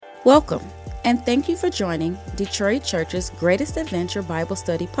Welcome, and thank you for joining Detroit Church's Greatest Adventure Bible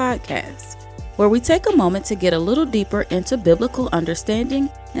Study Podcast, where we take a moment to get a little deeper into biblical understanding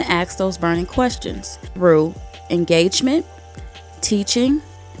and ask those burning questions through engagement, teaching,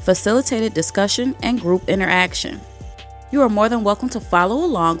 facilitated discussion, and group interaction. You are more than welcome to follow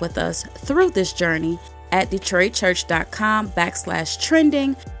along with us through this journey at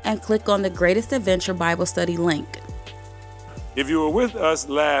DetroitChurch.com/trending and click on the Greatest Adventure Bible Study link. If you were with us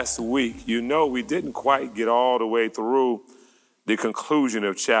last week, you know we didn't quite get all the way through the conclusion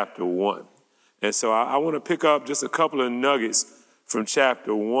of chapter 1. And so I want to pick up just a couple of nuggets from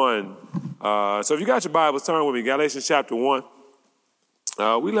chapter 1. So if you got your Bibles, turn with me, Galatians chapter 1.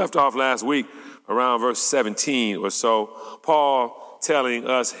 We left off last week around verse 17 or so, Paul telling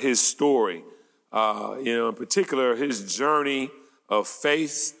us his story, in particular his journey of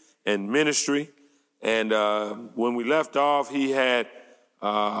faith and ministry. And when we left off, he had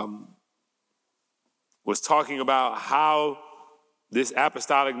was talking about how this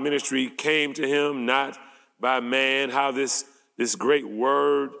apostolic ministry came to him, not by man, how this great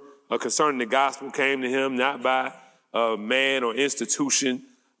word concerning the gospel came to him, not by man or institution,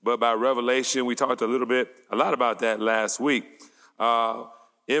 but by revelation. We talked a lot about that last week.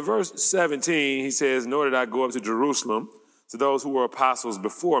 In verse 17, he says, "Nor did I go up to Jerusalem to those who were apostles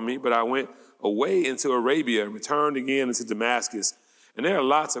before me, but I went away into Arabia and returned again into Damascus." And there are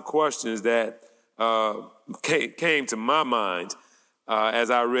lots of questions that came to my mind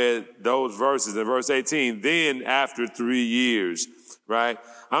as I read those verses. In verse 18, then after 3 years, right?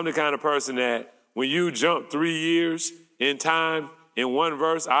 I'm the kind of person that when you jump 3 years in time in one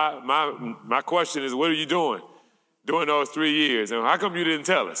verse, my question is, what are you doing during those 3 years? And how come you didn't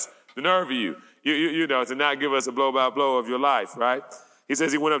tell us? The nerve of you to not give us a blow-by-blow of your life, right? He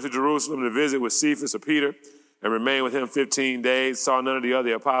says he went up to Jerusalem to visit with Cephas or Peter and remained with him 15 days, saw none of the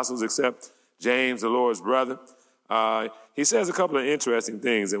other apostles except James, the Lord's brother. He says a couple of interesting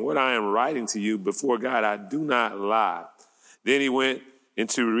things. And what I am writing to you before God, I do not lie. Then he went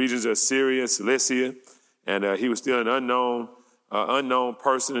into regions of Syria, Cilicia, and he was still an unknown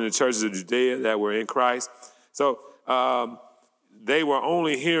person in the churches of Judea that were in Christ. So they were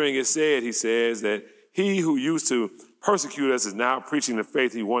only hearing it said, he says, that he who used to persecute us is now preaching the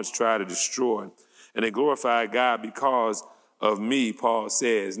faith he once tried to destroy. And they glorified God because of me, Paul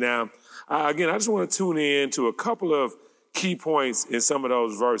says. Now, again, I just want to tune in to a couple of key points in some of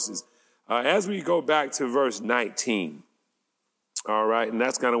those verses. As we go back to verse 19, all right, and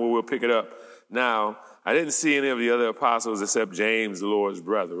that's kind of where we'll pick it up. Now, I didn't see any of the other apostles except James, the Lord's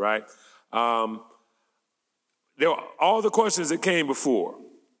brother, right? There were all the questions that came before.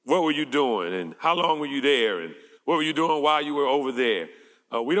 What were you doing? And how long were you there? And what were you doing while you were over there?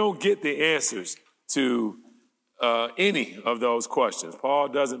 We don't get the answers to any of those questions. Paul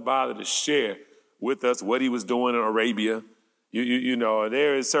doesn't bother to share with us what he was doing in Arabia.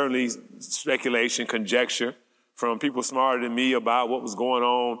 There is certainly speculation, conjecture from people smarter than me about what was going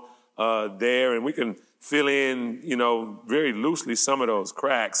on there. And we can fill in, very loosely some of those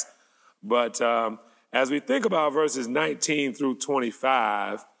cracks. But as we think about verses 19 through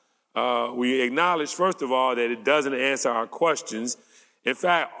 25, we acknowledge, first of all, that it doesn't answer our questions. In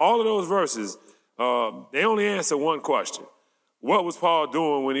fact, all of those verses, they only answer one question. What was Paul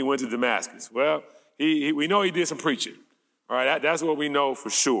doing when he went to Damascus? Well, we know he did some preaching. All right, that's what we know for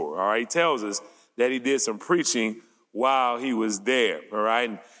sure. All right, he tells us that he did some preaching while he was there. All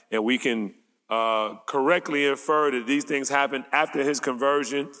right, and we can correctly infer that these things happened after his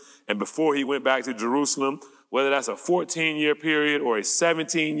conversion and before he went back to Jerusalem. Whether that's a 14-year period or a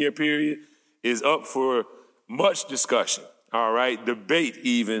 17-year period is up for much discussion, all right, debate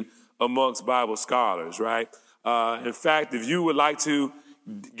even amongst Bible scholars, right? In fact, if you would like to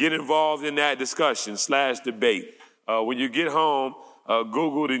get involved in that discussion / debate, when you get home,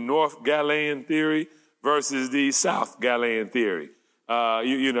 Google the North Galilean theory versus the South Galilean theory.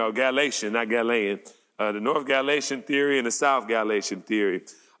 Galatian, not Galilean. The North Galatian theory and the South Galatian theory.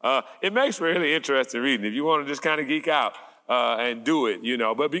 It makes for really interesting reading if you want to just kind of geek out and do it,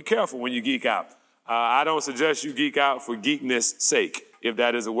 but be careful when you geek out. I don't suggest you geek out for geekness' sake, if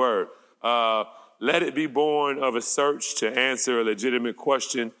that is a word. Let it be born of a search to answer a legitimate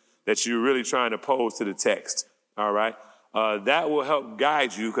question that you're really trying to pose to the text, all right? That will help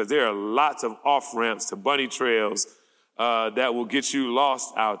guide you because there are lots of off-ramps to bunny trails that will get you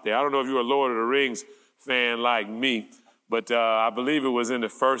lost out there. I don't know if you're a Lord of the Rings fan like me, but I believe it was in the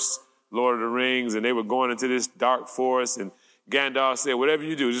first Lord of the Rings, and they were going into this dark forest, and Gandalf said, whatever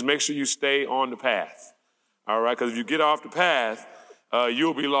you do, just make sure you stay on the path, all right? Because if you get off the path,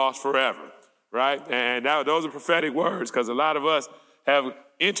 you'll be lost forever, right? And those are prophetic words because a lot of us have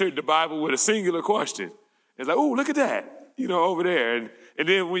entered the Bible with a singular question. It's like, oh, look at that, over there. And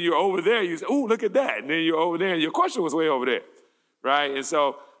then when you're over there, you say, oh, look at that. And then you're over there, and your question was way over there, right? And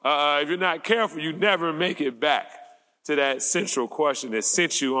so if you're not careful, you never make it back to that central question that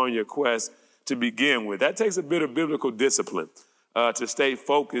sent you on your quest to begin with. That takes a bit of biblical discipline to stay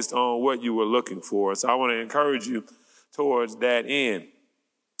focused on what you were looking for. So I want to encourage you towards that end.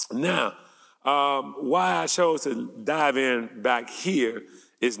 Now, why I chose to dive in back here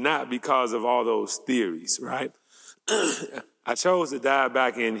is not because of all those theories, right? I chose to dive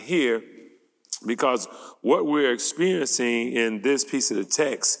back in here because what we're experiencing in this piece of the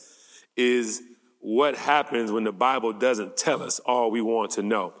text is what happens when the Bible doesn't tell us all we want to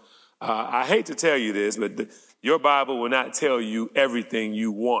know. I hate to tell you this, but your Bible will not tell you everything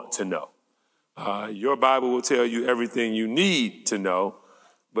you want to know. Your Bible will tell you everything you need to know,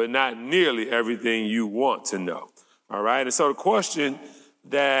 but not nearly everything you want to know. All right? And so the question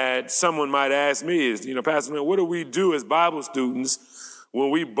that someone might ask me is, Pastor Man, what do we do as Bible students when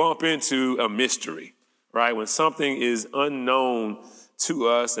we bump into a mystery, right? When something is unknown to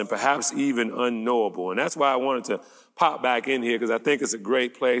us and perhaps even unknowable. And that's why I wanted to pop back in here, because I think it's a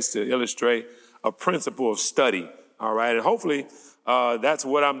great place to illustrate a principle of study, all right? And hopefully that's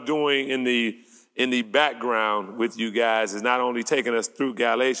what I'm doing in the background with you guys, is not only taking us through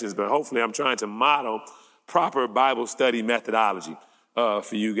Galatians, but hopefully I'm trying to model proper Bible study methodology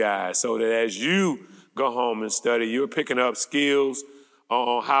for you guys, so that as you go home and study, you're picking up skills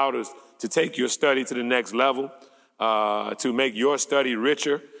on how to take your study to the next level, to make your study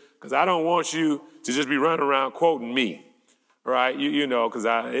richer, because I don't want you to just be running around quoting me, right? Because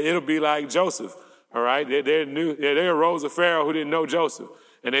it'll be like Joseph, all right? There arose a Pharaoh who didn't know Joseph,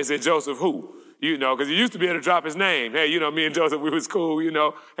 and they said, Joseph who? Because he used to be able to drop his name. Hey, me and Joseph, we was cool,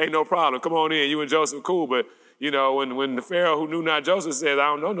 ain't no problem. Come on in, you and Joseph cool. But, when the Pharaoh who knew not Joseph says, I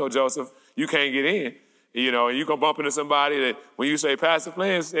don't know no Joseph, you can't get in, and you going to bump into somebody that when you say Pastor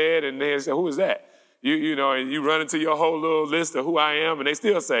Flynn said, and they say, who is that? And you run into your whole little list of who I am, and they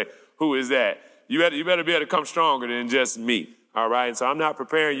still say, who is that? You better be able to come stronger than just me, all right? And so I'm not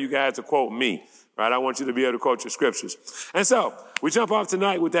preparing you guys to quote me, right? I want you to be able to quote your scriptures. And so we jump off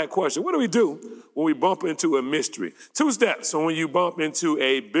tonight with that question. What do we do when we bump into a mystery? 2 steps. So when you bump into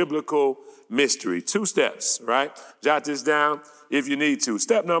a biblical mystery, 2 steps, right? Jot this down if you need to.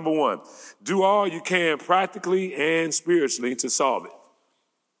 Step number 1, do all you can practically and spiritually to solve it,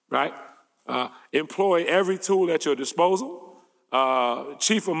 right? Employ every tool at your disposal,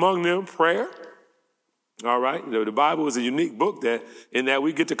 chief among them prayer. All right, the Bible is a unique book in that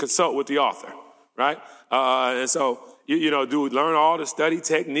we get to consult with the author, right? And so learn all the study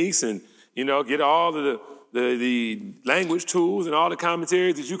techniques and get all of the language tools and all the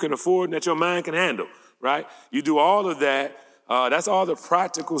commentaries that you can afford and that your mind can handle, right? You do all of that. That's all the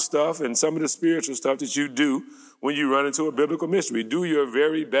practical stuff and some of the spiritual stuff that you do when you run into a biblical mystery. Do your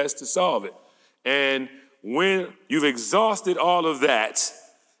very best to solve it. And when you've exhausted all of that,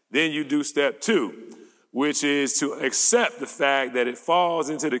 then you do step 2, which is to accept the fact that it falls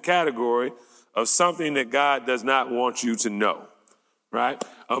into the category of something that God does not want you to know, right?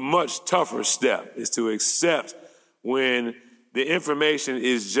 A much tougher step is to accept when the information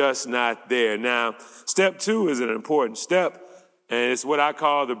is just not there. Now, step 2 is an important step, and it's what I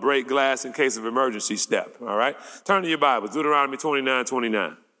call the break glass in case of emergency step, all right? Turn to your Bibles, Deuteronomy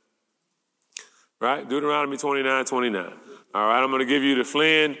 29:29. Right? Deuteronomy 29:29. All right, I'm going to give you the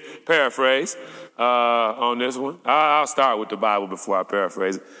Flynn paraphrase on this one. I'll start with the Bible before I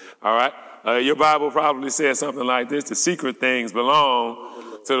paraphrase it. All right? Your Bible probably says something like this: the secret things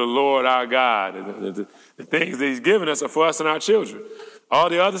belong to the Lord our God. The things that he's given us are for us and our children. All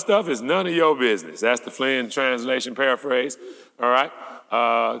the other stuff is none of your business. That's the Flynn translation paraphrase. All right?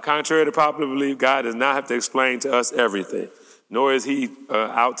 Contrary to popular belief, God does not have to explain to us everything, nor is he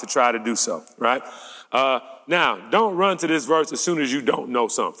out to try to do so, right? Now, don't run to this verse as soon as you don't know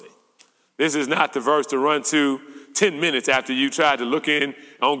something. This is not the verse to run to 10 minutes after you tried to look in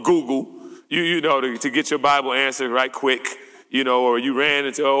on Google, to get your Bible answered right quick, or you ran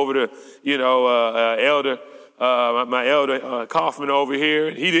over to, elder, my elder Kaufman over here,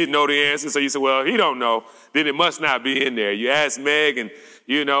 and he didn't know the answer, so you said, well, he don't know, then it must not be in there. You asked Meg, and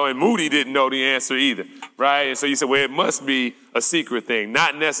Moody didn't know the answer either, right? And so you said, well, it must be a secret thing.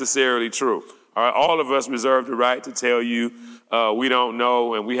 Not necessarily true. All right, all of us reserve the right to tell you we don't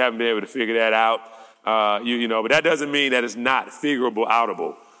know and we haven't been able to figure that out, but that doesn't mean that it's not figurable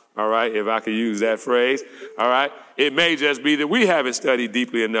outable, all right, if I could use that phrase, all right? It may just be that we haven't studied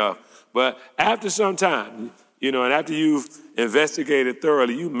deeply enough, but after some time, and after you've investigated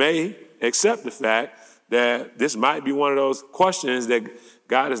thoroughly, you may accept the fact that this might be one of those questions that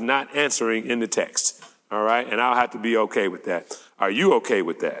God is not answering in the text. All right? And I'll have to be okay with that. Are you okay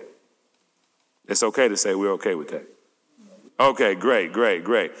with that? It's okay to say we're okay with that. Okay,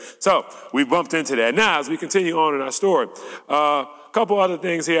 great. So we bumped into that. Now, as we continue on in our story, a couple other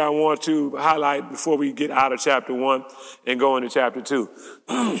things here I want to highlight before we get out of chapter 1 and go into chapter 2.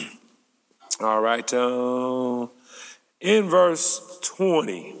 All right. In verse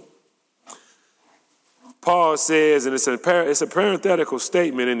 20, Paul says, and it's a parenthetical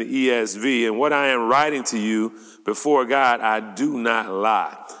statement in the ESV, and what I am writing to you before God, I do not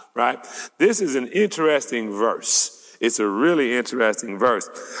lie. Right? This is an interesting verse. It's a really interesting verse.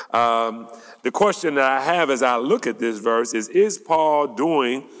 The question that I have as I look at this verse is Paul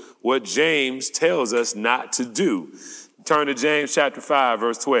doing what James tells us not to do? Turn to James chapter 5,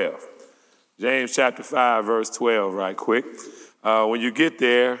 verse 12. James chapter 5, verse 12, right quick. When you get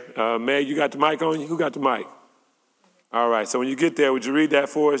there, Meg, you got the mic on you? Who got the mic? All right, so when you get there, would you read that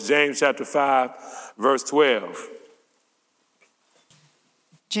for us? James chapter 5, verse 12.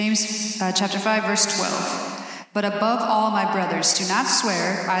 James chapter 5, verse 12. But above all, my brothers, do not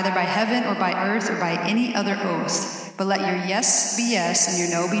swear either by heaven or by earth or by any other oath, but let your yes be yes and your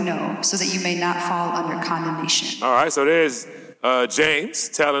no be no, so that you may not fall under condemnation. All right, so there's James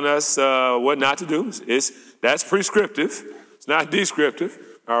telling us what not to do. That's prescriptive. It's not descriptive.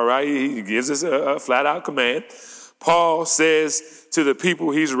 All right, he gives us a flat-out command. Paul says to the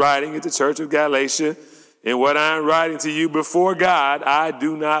people he's writing at the church of Galatia, in what I am writing to you before God, I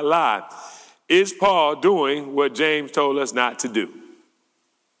do not lie. Is Paul doing what James told us not to do?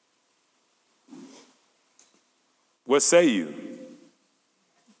 What say you?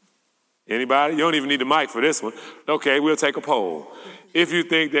 Anybody? You don't even need the mic for this one. Okay, we'll take a poll. If you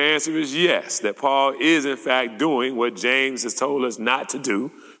think the answer is yes, that Paul is in fact doing what James has told us not to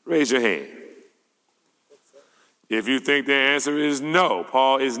do, raise your hand. If you think the answer is no,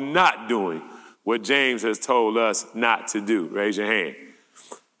 Paul is not doing what James has told us not to do, raise your hand.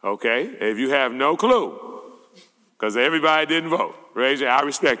 Okay, if you have no clue, because everybody didn't vote, raise your hand. I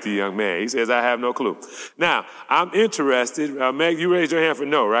respect the young man. He says, I have no clue. Now, I'm interested, Meg, you raised your hand for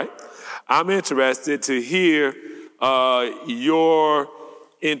no, right? I'm interested to hear your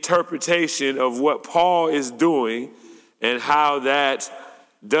interpretation of what Paul is doing and how that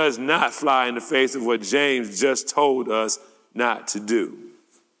does not fly in the face of what James just told us not to do.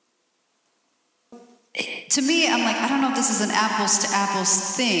 To me, I'm like, I don't know if this is an apples to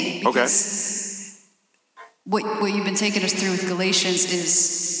apples thing. Because what you've been taking us through with Galatians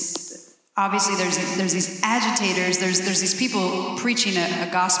is obviously there's these agitators, there's these people preaching a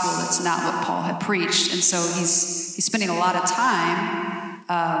gospel that's not what Paul had preached, and so he's spending a lot of time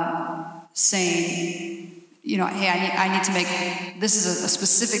saying, you know, hey, I need to make, this is a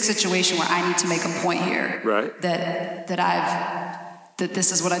specific situation where I need to make a point here, right? That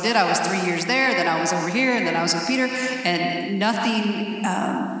this is what I did. I was 3 years there, then I was over here, and then I was with Peter, and nothing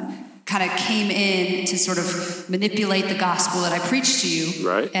kind of came in to sort of manipulate the gospel that I preached to you.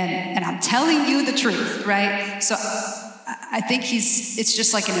 Right. And I'm telling you the truth, right? So I think it's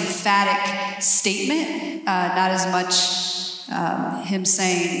just like an emphatic statement, not as much him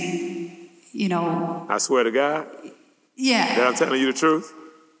saying, you know. I swear to God. Yeah. That I'm telling you the truth.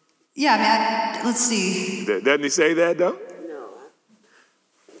 Yeah, I mean, let's see. Doesn't he say that though?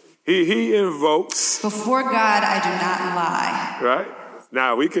 He invokes. Before God, I do not lie. Right.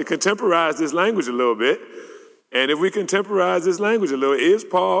 Now, we can contemporize this language a little bit. And if we contemporize this language a little, is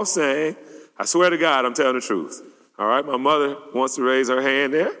Paul saying, I swear to God, I'm telling the truth? All right. My mother wants to raise her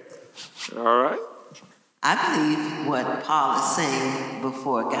hand there. All right. I believe what Paul is saying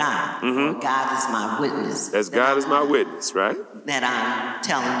before God. Mm-hmm. God is my witness. As God is my witness, right? That I'm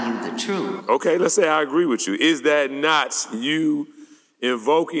telling you the truth. Okay, let's say I agree with you. Is that not you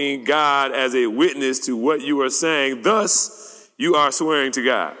invoking God as a witness to what you are saying? Thus, you are swearing to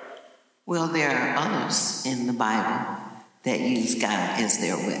God. Well, there are others in the Bible that use God as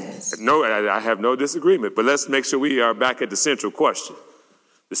their witness. No, I have no disagreement. But let's make sure we are back at the central question.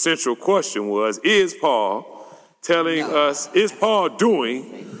 The central question was, is Paul telling us, is Paul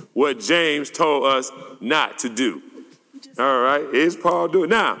doing what James told us not to do? All right, is Paul doing?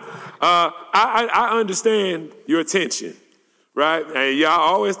 Now, I understand your tension, right? And y'all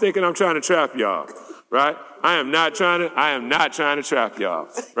always thinking I'm trying to trap y'all, right? I am not trying to trap y'all,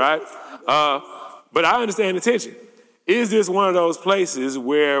 right? But I understand the tension. Is this one of those places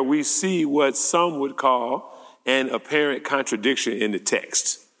where we see what some would call an apparent contradiction in the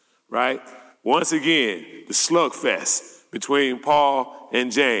text, right? Once again, the slugfest between Paul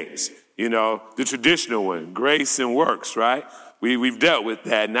and James, you know, the traditional one, grace and works, right? We've dealt with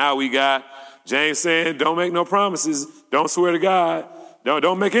that. Now we got James saying, don't make no promises, don't swear to God.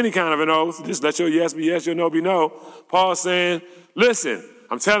 Don't make any kind of an oath. Just let your yes be yes, your no be no. Paul's saying, listen,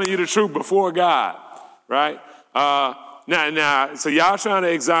 I'm telling you the truth before God, right? Now, so y'all trying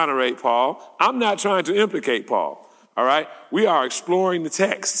to exonerate Paul. I'm not trying to implicate Paul, all right? We are exploring the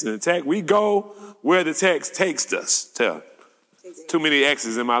text. And the text, we go where the text takes us. Too many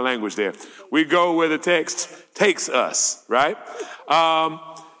X's in my language there. We go where the text takes us, right?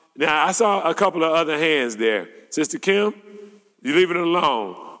 Now, I saw a couple of other hands there. Sister Kim, you leaving it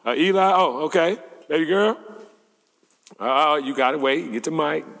alone. Eli, oh, okay. Baby girl. You got to wait. Get the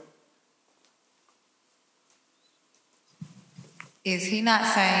mic. Is he not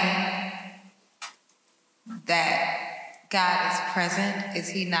saying that God is present? Is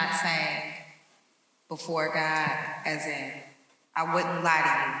he not saying before God, as in, I wouldn't lie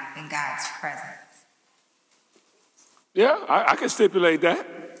to you in God's presence? Yeah, I can stipulate that,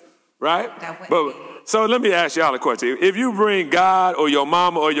 right? So let me ask y'all a question. If you bring God or your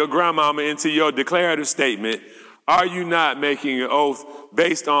mama or your grandmama into your declarative statement, are you not making an oath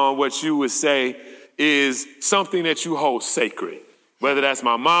based on what you would say is something that you hold sacred? Whether that's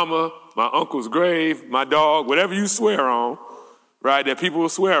my mama, my uncle's grave, my dog, whatever you swear on, right, that people will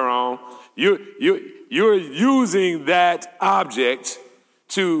swear on, you're using that object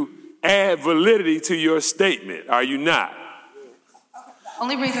to add validity to your statement, are you not? The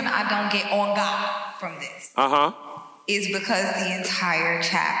only reason I don't get on God from this is because the entire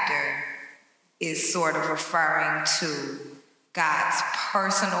chapter is sort of referring to God's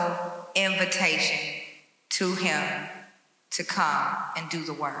personal invitation to him to come and do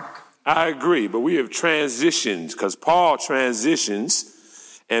the work. I agree, but we have transitioned because Paul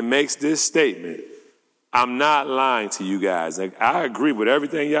transitions and makes this statement. I'm not lying to you guys. I agree with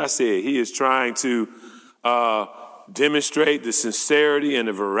everything y'all said. He is trying to demonstrate the sincerity and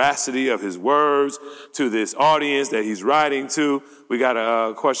the veracity of his words to this audience that he's writing to. We got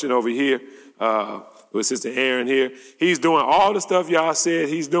a question over here with Sister Aaron here. He's doing all the stuff y'all said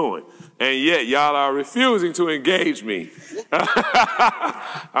he's doing, and yet y'all are refusing to engage me.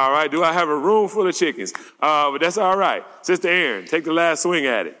 All right, do I have a room full of chickens? But that's all right. Sister Aaron, take the last swing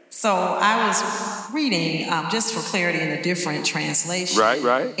at it. So I was reading, just for clarity, in a different translation.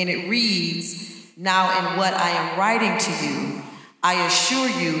 Right. And it reads, now in what I am writing to you, I assure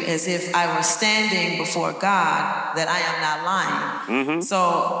you as if I were standing before God that I am not lying. Mm-hmm.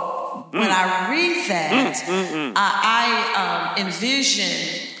 So when I read that, I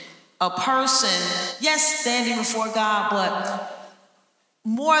envision a person, yes, standing before God, but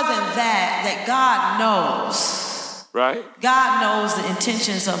more than that God knows. Right. God knows the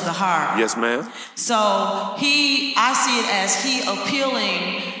intentions of the heart. Yes, ma'am. So I see it as he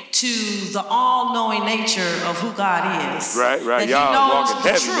appealing to the all-knowing nature of who God is. Right. That y'all walking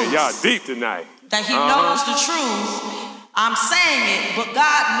heavy, man. Y'all deep tonight. That he knows the truth. I'm saying it, but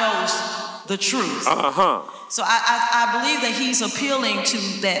God knows the truth. So I believe that he's appealing to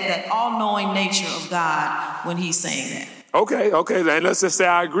that all-knowing nature of God when he's saying that. Okay. Then let's just say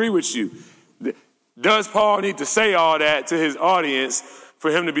I agree with you. Does Paul need to say all that to his audience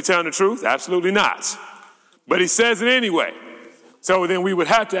for him to be telling the truth? Absolutely not. But he says it anyway. So then we would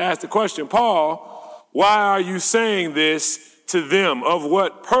have to ask the question, Paul, why are you saying this to them? Of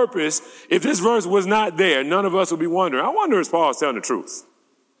what purpose? If this verse was not there, none of us would be wondering. I wonder if Paul's telling the truth.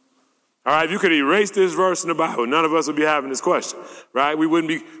 All right, if you could erase this verse in the Bible, none of us would be having this question, right? We wouldn't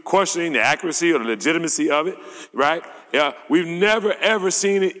be questioning the accuracy or the legitimacy of it, right? We've never, ever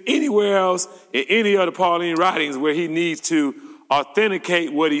seen it anywhere else in any of the Pauline writings where he needs to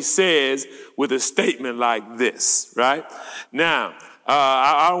authenticate what he says with a statement like this, right? Now,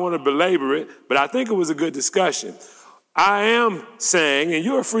 I don't want to belabor it, but I think it was a good discussion. I am saying, and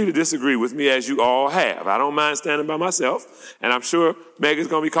you're free to disagree with me as you all have. I don't mind standing by myself, and I'm sure Megan's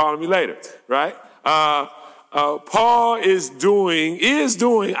going to be calling me later, right? Paul is doing,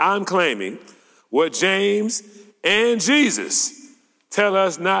 I'm claiming, what James and Jesus tell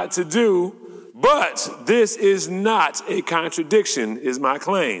us not to do, but this is not a contradiction, is my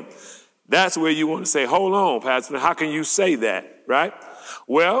claim. That's where you want to say, hold on, Pastor, how can you say that, right?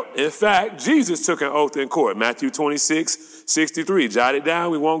 Well, in fact, Jesus took an oath in court, Matthew 26:63. Jot it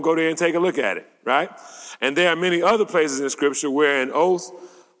down. We won't go there and take a look at it, right? And there are many other places in Scripture where an oath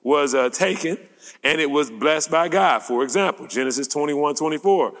was taken and it was blessed by God. For example, Genesis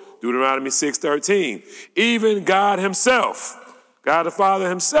 21:24, Deuteronomy 6:13. Even God himself, God the Father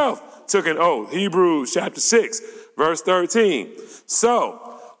himself, took an oath. Hebrews chapter 6, verse 13. So,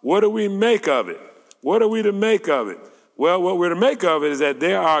 what do we make of it? What are we to make of it? Well, what we're to make of it is that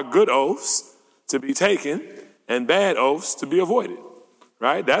there are good oaths to be taken and bad oaths to be avoided,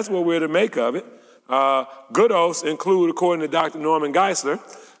 right? That's what we're to make of it. Good oaths include, according to Dr. Norman Geisler,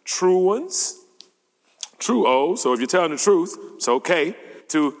 true ones, true oaths. So if you're telling the truth, it's okay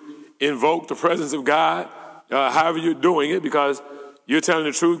to invoke the presence of God, however you're doing it, because you're telling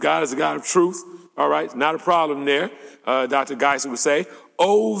the truth. God is a God of truth. All right, not a problem there. Dr. Geisler would say,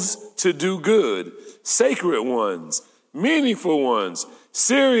 oaths to do good, sacred ones, meaningful ones,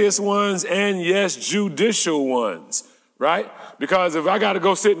 serious ones, and yes, judicial ones, right? Because if I got to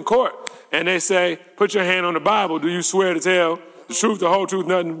go sit in court and they say, put your hand on the Bible, do you swear to tell the truth, the whole truth,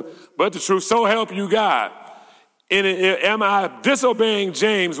 nothing but the truth, so help you God? And am I disobeying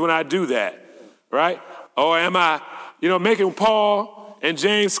James when I do that, right? Or am I, making Paul and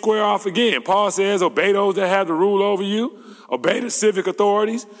James square off again? Paul says, obey those that have the rule over you, obey the civic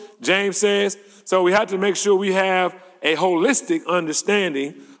authorities. James says, so we have to make sure we have a holistic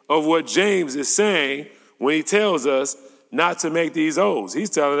understanding of what James is saying when he tells us not to make these oaths. He's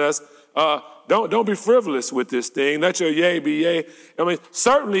telling us, don't be frivolous with this thing. Let your yea be yea. I mean,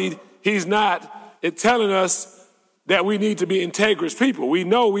 certainly he's not telling us that we need to be integrous people. We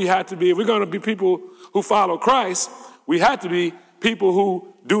know we have to be, if we're going to be people who follow Christ, we have to be people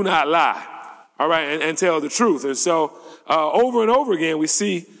who do not lie, all right, and tell the truth. And so over and over again, we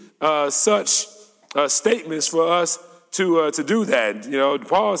see such statements for us to do that.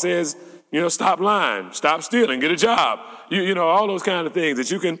 Paul says, stop lying, stop stealing, get a job. All those kind of things that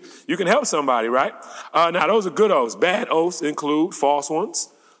you can help somebody, right? Now, those are good oaths. Bad oaths include false ones,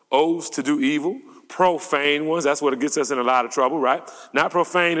 oaths to do evil, profane ones. That's what gets us in a lot of trouble, right? Not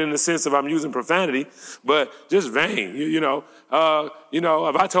profane in the sense of I'm using profanity, but just vain. If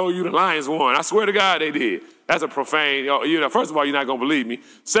I told you the Lions won, I swear to God they did. That's a profane. First of all, you're not gonna believe me.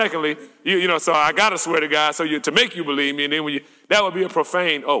 Secondly, so I gotta swear to God to make you believe me, and then that would be a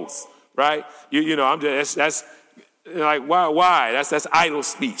profane oath, right? I'm just that's like why? That's idle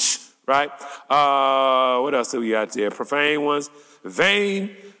speech, right? What else do we got there? Profane ones,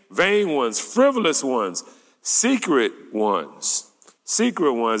 vain ones, frivolous ones, secret ones.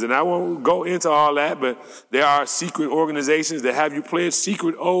 And I won't go into all that, but there are secret organizations that have you pledge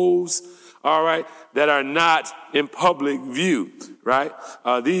secret oaths, all right, that are not in public view, right?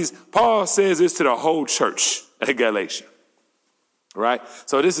 Paul says this to the whole church at Galatia. Right?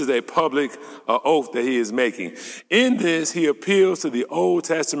 So this is a public oath that he is making. In this, he appeals to the Old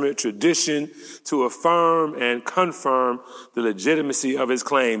Testament tradition to affirm and confirm the legitimacy of his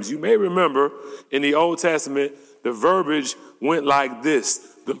claims. You may remember in the Old Testament, the verbiage went like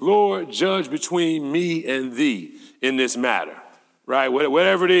this: the Lord judge between me and thee in this matter, right?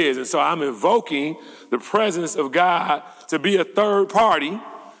 Whatever it is. And so I'm invoking the presence of God to be a third party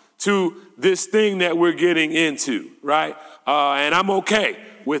to this thing that we're getting into, right? And I'm okay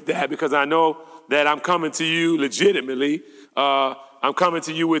with that because I know that I'm coming to you legitimately. I'm coming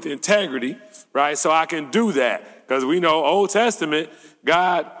to you with integrity, right? So I can do that because we know Old Testament,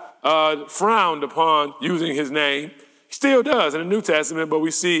 God frowned upon using his name. He still does in the New Testament, but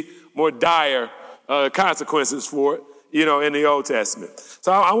we see more dire consequences for it, in the Old Testament.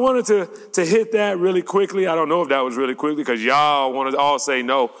 So I wanted to hit that really quickly. I don't know if that was really quickly because y'all want to all say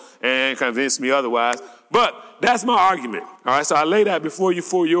no and convince me otherwise. But that's my argument. All right, so I lay that before you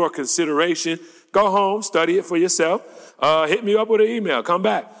for your consideration. Go home, study it for yourself. Hit me up with an email. Come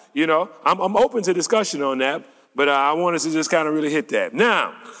back. I'm open to discussion on that, but I wanted to just kind of really hit that.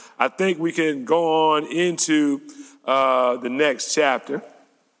 Now, I think we can go on into the next chapter.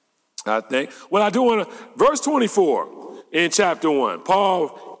 I think. Well, I do want to, verse 24 in chapter 1,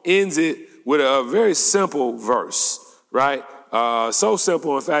 Paul ends it with a very simple verse, right? So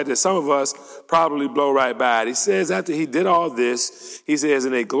simple, in fact, that some of us probably blow right by it. He says after he did all this, he says,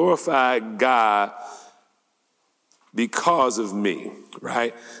 and they glorified God because of me,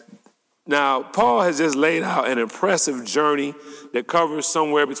 right? Now, Paul has just laid out an impressive journey that covers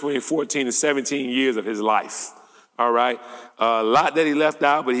somewhere between 14 and 17 years of his life, all right? A lot that he left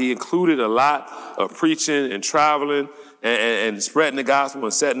out, but he included a lot of preaching and traveling and spreading the gospel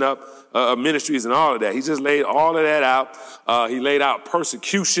and setting up ministries and all of that. He just laid all of that out. He laid out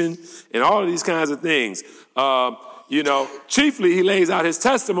persecution and all of these kinds of things. Chiefly he lays out his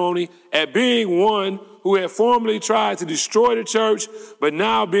testimony at being one who had formerly tried to destroy the church, but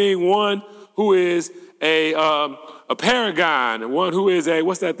now being one who is a paragon, one who is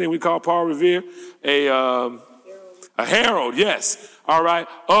what's that thing we call Paul Revere? A herald, yes, all right,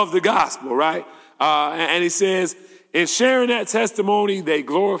 of the gospel, right? And he says, in sharing that testimony, they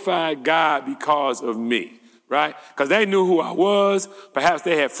glorified God because of me, right? Because they knew who I was. Perhaps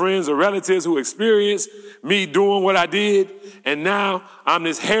they had friends or relatives who experienced me doing what I did. And now I'm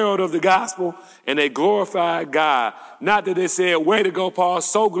this herald of the gospel, and they glorified God. Not that they said, way to go, Paul.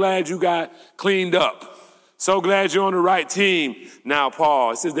 So glad you got cleaned up. So glad you're on the right team now,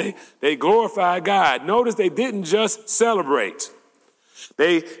 Paul. It says they glorified God. Notice they didn't just celebrate.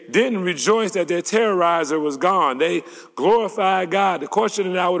 They didn't rejoice that their terrorizer was gone. They glorified God. The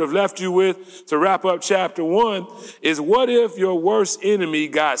question that I would have left you with to wrap up chapter 1 is, what if your worst enemy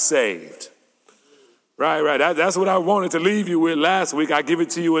got saved? Right. That's what I wanted to leave you with last week. I give it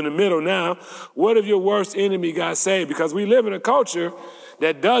to you in the middle now. What if your worst enemy got saved? Because we live in a culture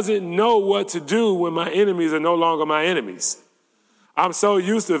that doesn't know what to do when my enemies are no longer my enemies. I'm so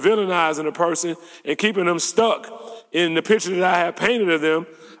used to villainizing a person and keeping them stuck in the picture that I have painted of them.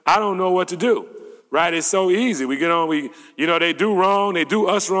 I don't know what to do, right? It's so easy. We get on, they do wrong. They do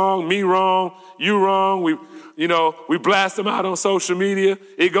us wrong, me wrong, you wrong. We blast them out on social media.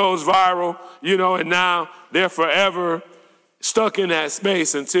 It goes viral, and now they're forever stuck in that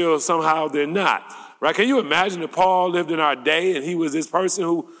space until somehow they're not. Right? Can you imagine if Paul lived in our day and he was this person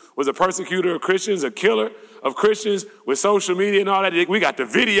who was a persecutor of Christians, a killer of Christians with social media and all that? We got the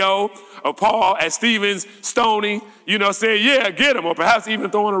video of Paul at Stephen's stoning, saying, yeah, get him, or perhaps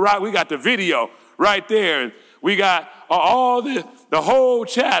even throwing a rock. We got the video right there. And we got all the whole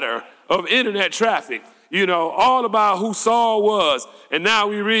chatter of internet traffic, all about who Saul was. And now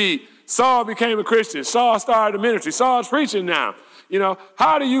we read, Saul became a Christian. Saul started a ministry. Saul's preaching now.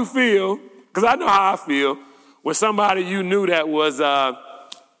 How do you feel? Because I know how I feel when somebody you knew that was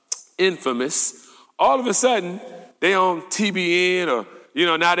infamous, all of a sudden they on TBN or,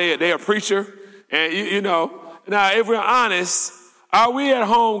 now they a preacher. And, now if we're honest, are we at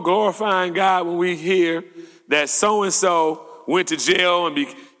home glorifying God when we hear that so-and-so went to jail and,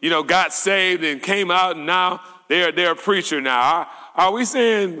 got saved and came out and now they're a preacher now? Are we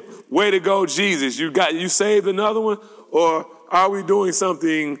saying, way to go, Jesus, you saved another one? Or are we doing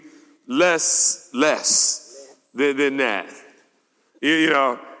something less than that?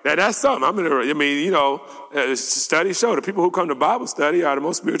 That's something. Studies show the people who come to Bible study are the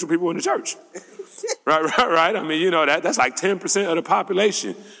most spiritual people in the church. Right. That's like 10% of the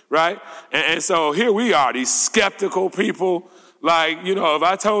population, right? And so here we are, these skeptical people. Like, if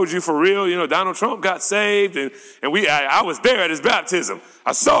I told you for real, Donald Trump got saved and I was there at his baptism.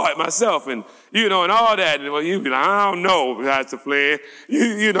 I saw it myself and and all that. And you'd be like, I don't know, Pastor Flynn.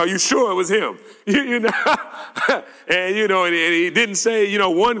 You sure it was him? And he didn't say,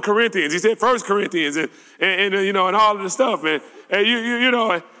 1 Corinthians. He said 1 Corinthians and all of the stuff. And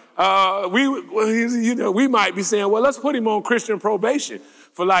we might be saying, well, let's put him on Christian probation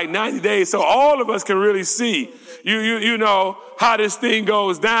for like 90 days so all of us can really see, how this thing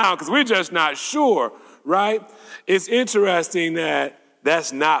goes down, because we're just not sure, right? It's interesting that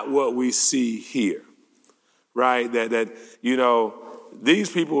that's not what we see here, right? That these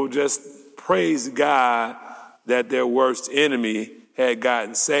people just praised God that their worst enemy had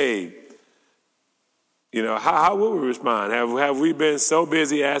gotten saved. How would we respond? Have we been so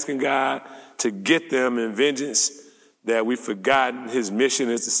busy asking God to get them in vengeance that we've forgotten his mission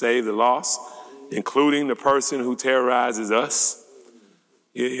is to save the lost, including the person who terrorizes us?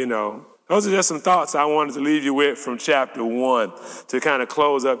 Those are just some thoughts I wanted to leave you with from chapter 1 to kind of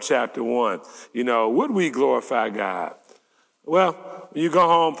close up chapter 1. Would we glorify God? Well, you go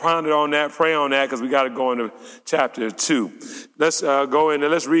home, ponder on that, pray on that, because we got to go into chapter 2. Let's go in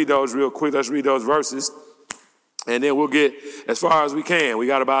and let's read those real quick. Let's read those verses, and then we'll get as far as we can. We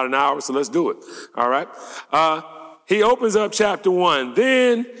got about an hour, so let's do it. All right. He opens up chapter 1.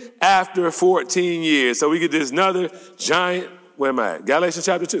 Then after 14 years, so we get this another giant, where am I at? Galatians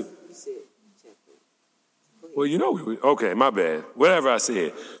chapter 2. Well, okay, my bad. Whatever I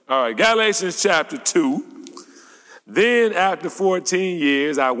said. All right, Galatians chapter 2. Then after 14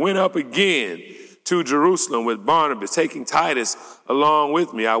 years, I went up again to Jerusalem with Barnabas, taking Titus along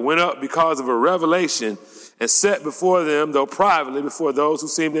with me. I went up because of a revelation and set before them, though privately, before those who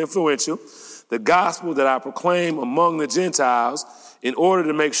seemed influential, the gospel that I proclaim among the Gentiles, in order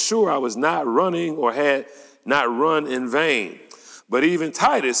to make sure I was not running or had not run in vain. But even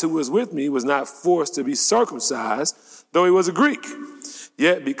Titus, who was with me, was not forced to be circumcised, though he was a Greek.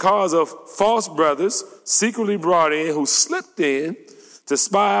 Yet because of false brothers secretly brought in, who slipped in to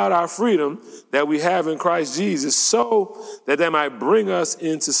spy out our freedom that we have in Christ Jesus, so that they might bring us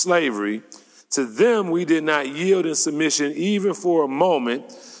into slavery, to them we did not yield in submission even for a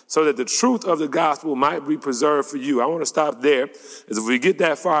moment, so that the truth of the gospel might be preserved for you. I want to stop there, as if we get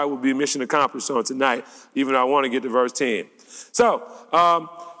that far, it will be mission accomplished on tonight, even though I want to get to verse 10. So,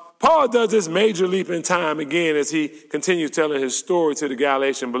 Paul does this major leap in time again as he continues telling his story to the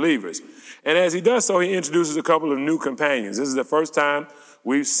Galatian believers. And as he does so, he introduces a couple of new companions. This is the first time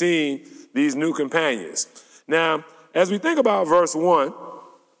we've seen these new companions. Now, as we think about verse 1,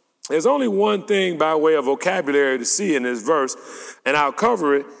 there's only one thing by way of vocabulary to see in this verse, and I'll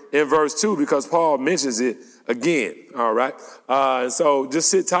cover it in verse 2 because Paul mentions it again, all right? And so just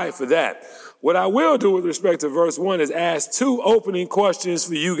sit tight for that. What I will do with respect to verse 1 is ask two opening questions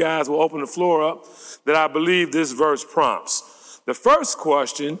for you guys. We'll open the floor up that I believe this verse prompts. The first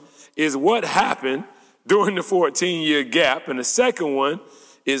question is what happened during the 14-year gap, and the second one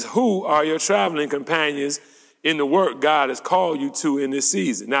is who are your traveling companions in the work God has called you to in this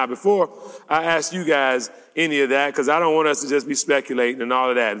season. Now, before I ask you guys any of that, because I don't want us to just be speculating and all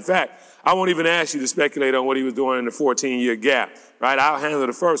of that. In fact, I won't even ask you to speculate on what he was doing in the 14-year gap, right? I'll handle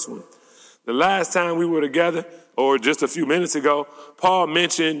the first one. The last time we were together, or just a few minutes ago, Paul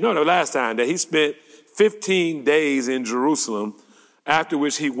mentioned, the last time, that he spent 15 days in Jerusalem, after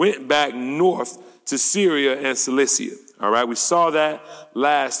which he went back north to Syria and Cilicia. All right, we saw that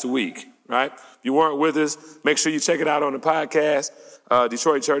last week, right? If you weren't with us, make sure you check it out on the podcast,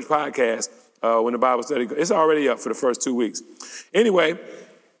 Detroit Church Podcast, when the Bible study, it's already up for the first 2 weeks. Anyway,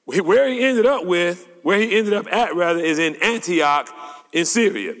 where he ended up at is in Antioch in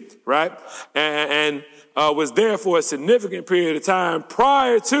Syria, right? And was there for a significant period of time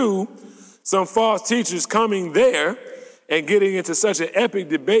prior to some false teachers coming there and getting into such an epic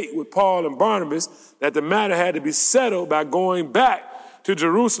debate with Paul and Barnabas that the matter had to be settled by going back to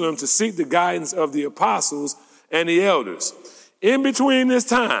Jerusalem to seek the guidance of the apostles and the elders. In between this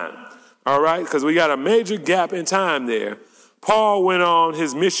time, all right, because we got a major gap in time there, Paul went on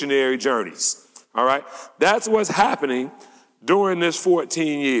his missionary journeys, all right? That's what's happening during this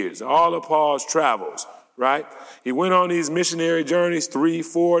 14 years, all of Paul's travels, right? He went on these missionary journeys, 3,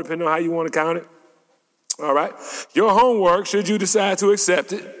 4, depending on how you want to count it. All right. Your homework, should you decide to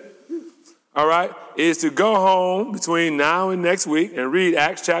accept it, all right, is to go home between now and next week and read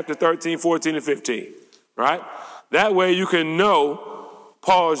Acts chapter 13, 14, and 15, right? That way you can know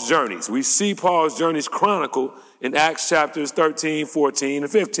Paul's journeys. We see Paul's journeys chronicled in Acts chapters 13, 14,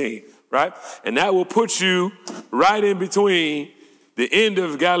 and 15, right? And that will put you right in between the end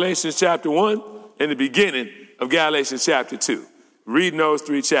of Galatians chapter 1 and the beginning of Galatians chapter 2. Reading those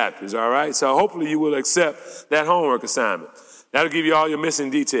 3 chapters, all right? So hopefully you will accept that homework assignment. That'll give you all your missing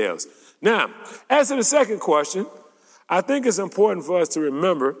details. Now, as to the second question, I think it's important for us to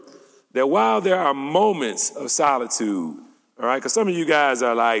remember that while there are moments of solitude, all right, because some of you guys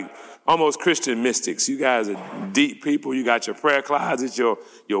are like almost Christian mystics. You guys are deep people. You got your prayer closet, your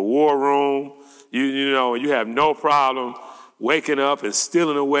war room. You know, you have no problem waking up and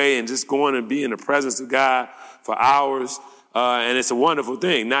stealing away and just going and be in the presence of God for hours. And it's a wonderful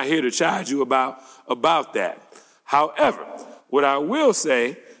thing. Not here to charge you about that. However, what I will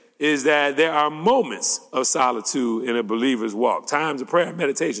say is that there are moments of solitude in a believer's walk, times of prayer and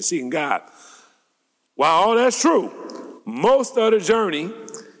meditation, seeking God. While all that's true, most of the journey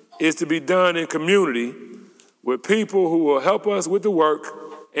is to be done in community with people who will help us with the work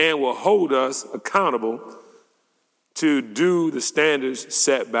and will hold us accountable to do the standards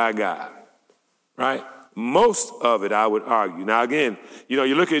set by God, right? Most of it, I would argue. Now, again,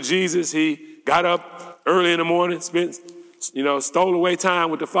 you look at Jesus, he got up early in the morning, spent, stole away time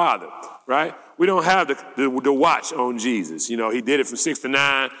with the Father, right? We don't have the watch on Jesus. He did it from 6 to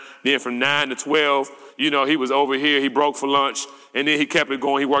 9, then from 9 to 12, he was over here, he broke for lunch, and then he kept it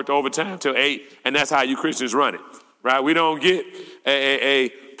going. He worked overtime till 8, and that's how you Christians run it, right? We don't get a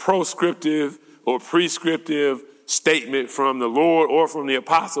proscriptive or prescriptive statement from the Lord or from the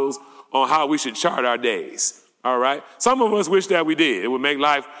apostles on how we should chart our days, all right? Some of us wish that we did. It would make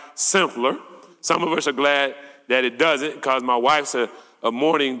life simpler. Some of us are glad that it doesn't because my wife's a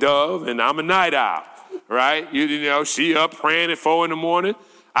morning dove and I'm a night owl, right? She up praying at 4 in the morning.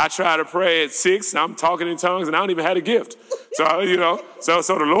 I try to pray at 6. I'm talking in tongues and I don't even have a gift. So, so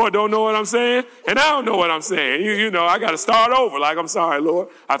the Lord don't know what I'm saying and I don't know what I'm saying. I got to start over. Like, I'm sorry, Lord.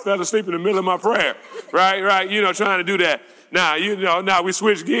 I fell asleep in the middle of my prayer, right? Trying to do that. Now, now we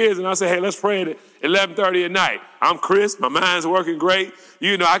switch gears and I say, hey, let's pray at 11:30 at night. I'm crisp. My mind's working great.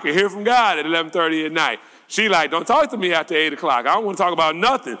 I can hear from God at 11:30 at night. She like, don't talk to me after 8 o'clock. I don't want to talk about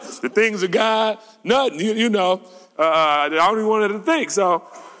nothing. The things of God, nothing, I don't even want her to think. So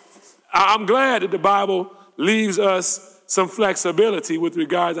I'm glad that the Bible leaves us some flexibility with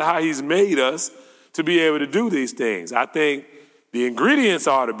regard to how he's made us to be able to do these things. I think the ingredients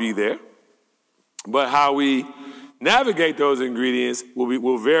ought to be there, but how we navigate those ingredients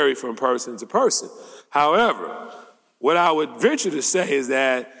will vary from person to person. However, what I would venture to say is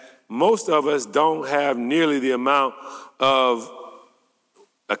that most of us don't have nearly the amount of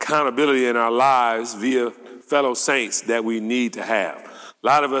accountability in our lives via fellow saints that we need to have. A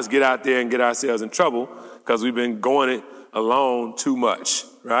lot of us get out there and get ourselves in trouble because we've been going it alone too much,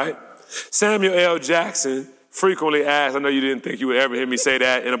 right? Samuel L. Jackson frequently asked, I know you didn't think you would ever hear me say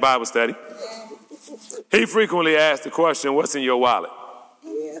that in a Bible study. He frequently asked the question, what's in your wallet?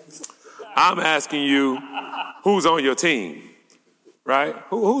 I'm asking you, who's on your team, right?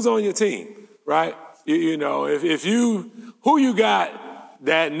 Who's on your team, right? You know, who you got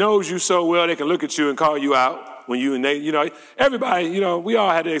that knows you so well they can look at you and call you out when you and they, you know, everybody, you know, we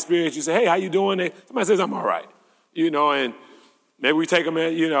all had the experience. You say, hey, how you doing? Somebody says, I'm all right, you know, and maybe we take them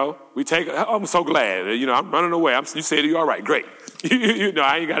in, you know, I'm so glad, you know, I'm running away. You said you're all right, great. You know,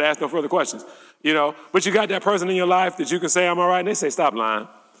 I ain't got to ask no further questions, you know, but you got that person in your life that you can say, I'm all right, and they say, stop lying.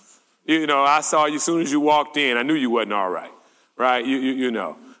 You know, I saw you as soon as you walked in. I knew you wasn't all right, right? You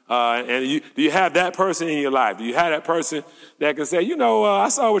know. Do you have that person in your life? Do you have that person that can say, you know, I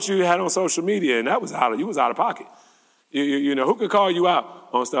saw what you had on social media, and you was out of pocket. You know, who could call you out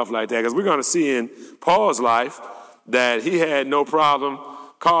on stuff like that? Because we're going to see in Paul's life that he had no problem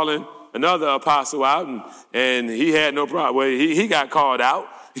calling another apostle out, and he had no problem. Well, he got called out,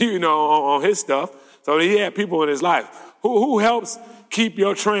 you know, on his stuff. So he had people in his life. Who helps keep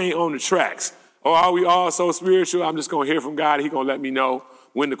your train on the tracks? Or are we all so spiritual, I'm just going to hear from God, He's going to let me know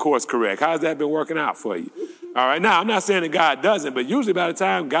when the course correct? How's that been working out for you? All right, now, I'm not saying that God doesn't, but usually by the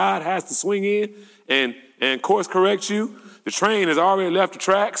time God has to swing in and course correct you, the train has already left the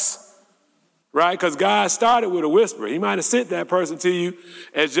tracks, right? Because God started with a whisper. He might have sent that person to you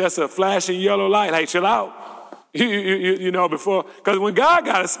as just a flashing yellow light. Hey, chill out. You know, before, because when God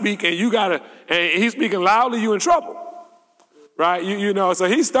got to speak and He's speaking loudly, you in trouble. Right? You know, so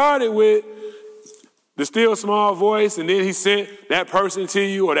He started with the still small voice, and then He sent that person to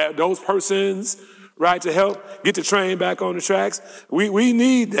you or those persons, right, to help get the train back on the tracks. We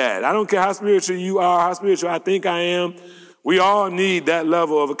need that. I don't care how spiritual you are, how spiritual I think I am. We all need that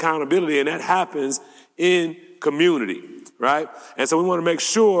level of accountability, and that happens in community, right? And so we want to make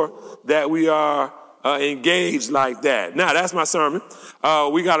sure that we are engaged like that. Now, that's my sermon.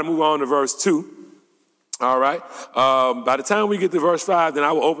 We got to move on to verse 2. All right. By the time we get to verse 5, then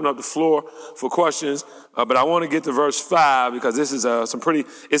I will open up the floor for questions. But I want to get to verse 5 because this is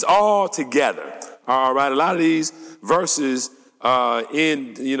it's all together. All right. A lot of these verses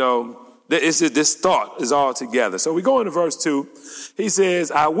this thought is all together. So we go into verse 2. He says,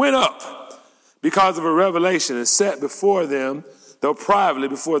 I went up because of a revelation and set before them, though privately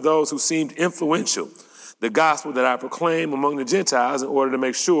before those who seemed influential, the gospel that I proclaim among the Gentiles in order to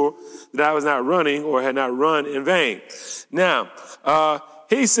make sure that I was not running or had not run in vain. Now,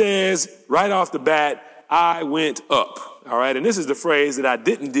 he says right off the bat, I went up. All right. And this is the phrase that I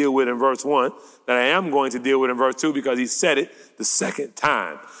didn't deal with in verse 1 that I am going to deal with in verse 2 because he said it the second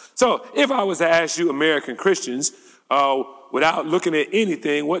time. So if I was to ask you American Christians, without looking at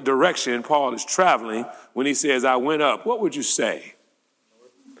anything, what direction Paul is traveling when he says, I went up, what would you say?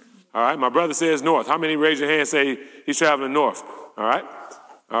 All right, my brother says north. How many raise your hand say he's traveling north? All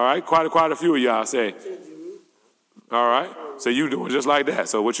right, quite a few of y'all say. All right, so you doing just like that.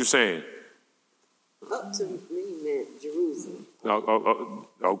 So what you saying? Up to me meant Jerusalem.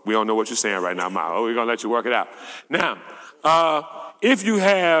 Oh, we don't know what you're saying right now, Ma. We're going to let you work it out. Now, if you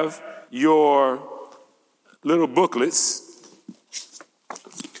have your little booklets,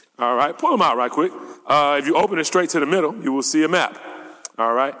 all right, pull them out right quick. If you open it straight to the middle, you will see a map.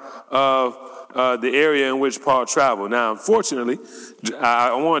 All right, of the area in which Paul traveled. Now, unfortunately,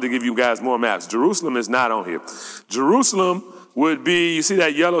 I wanted to give you guys more maps. Jerusalem is not on here. Jerusalem would be, you see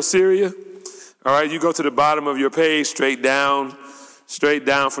that yellow Syria? All right, you go to the bottom of your page, straight down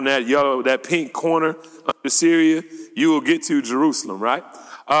from that yellow, that pink corner under Syria, you will get to Jerusalem, right?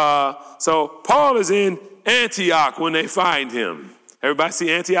 So Paul is in Antioch when they find him. Everybody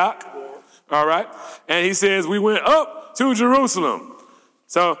see Antioch? All right, and he says, we went up to Jerusalem.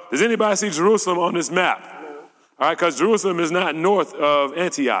 So does anybody see Jerusalem on this map? No. All right, because Jerusalem is not north of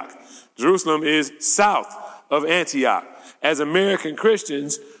Antioch. Jerusalem is south of Antioch. As American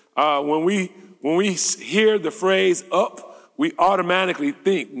Christians, when we hear the phrase up, we automatically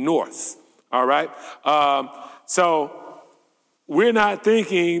think north. All right? So we're not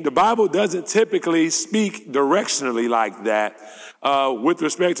thinking, the Bible doesn't typically speak directionally like that with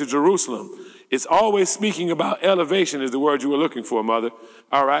respect to Jerusalem. It's always speaking about elevation is the word you were looking for, Mother.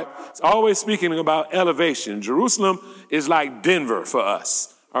 All right? It's always speaking about elevation. Jerusalem is like Denver for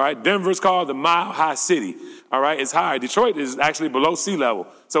us. All right? Denver's called the Mile High City. All right? It's high. Detroit is actually below sea level.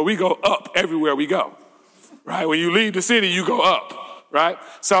 So we go up everywhere we go. Right? When you leave the city, you go up. right?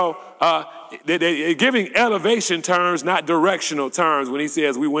 So they're giving elevation terms, not directional terms, when he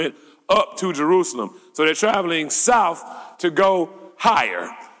says we went up to Jerusalem. So they're traveling south to go higher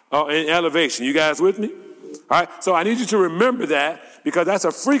in elevation. You guys with me? All right. So I need you to remember that, because that's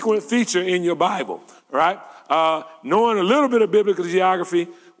a frequent feature in your Bible. All right. Knowing a little bit of biblical geography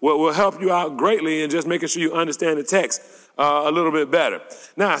will help you out greatly in just making sure you understand the text a little bit better.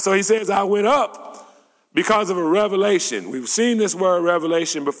 Now, so he says, I went up because of a revelation. We've seen this word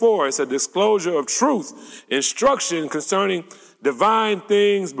revelation before. It's a disclosure of truth, instruction concerning divine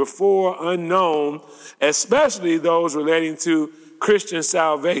things before unknown, especially those relating to Christian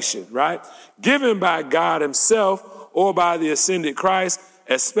salvation, right? Given by God himself or by the ascended Christ,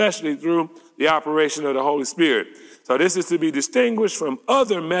 especially through the operation of the Holy Spirit. So this is to be distinguished from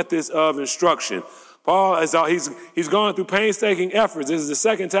other methods of instruction. Paul, he's gone through painstaking efforts. This is the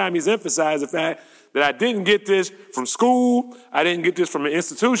second time he's emphasized the fact that I didn't get this from school. I didn't get this from an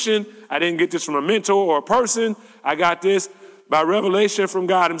institution. I didn't get this from a mentor or a person. I got this by revelation from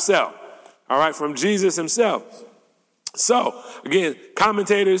God himself. All right, from Jesus himself. So, again,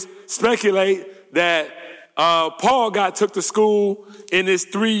 commentators speculate that Paul took to school in this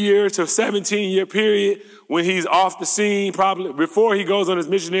 3-year to 17-year period when he's off the scene, probably before he goes on his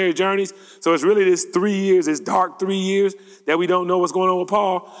missionary journeys. So it's really this 3 years, this dark 3 years that we don't know what's going on with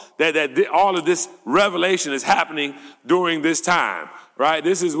Paul, that all of this revelation is happening during this time, right?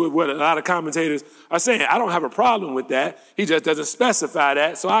 This is what a lot of commentators are saying. I don't have a problem with that. He just doesn't specify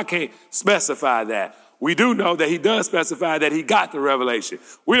that, so I can't specify that. We do know that he does specify that he got the revelation.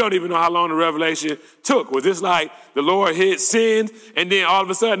 We don't even know how long the revelation took. Was this like the Lord hit send, and then all of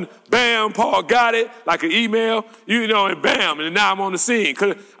a sudden, bam, Paul got it, like an email, and bam, and now I'm on the scene.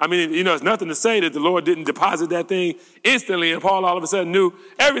 It's nothing to say that the Lord didn't deposit that thing instantly, and Paul all of a sudden knew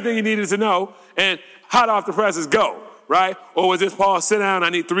everything he needed to know, and hot off the presses, go, right? Or was this Paul, sit down, I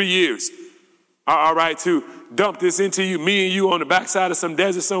need 3 years, all right, to dump this into you, me and you on the backside of some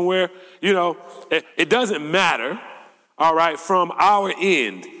desert somewhere. It doesn't matter, all right, from our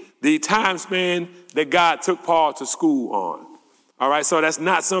end, the time span that God took Paul to school on. All right, so that's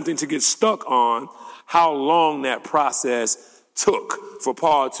not something to get stuck on, how long that process took for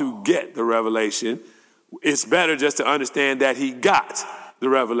Paul to get the revelation. It's better just to understand that he got the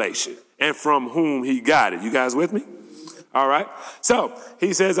revelation and from whom he got it. You guys with me? All right. So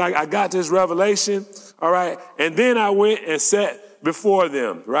he says, I got this revelation. All right. And then I went and sat before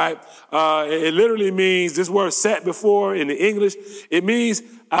them. Right. It literally means, this word sat before in the English, it means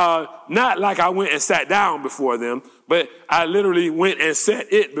not like I went and sat down before them, but I literally went and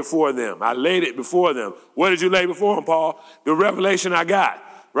set it before them. I laid it before them. What did you lay before them, Paul? The revelation I got.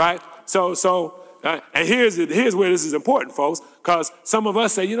 Right. And here's where this is important, folks, because some of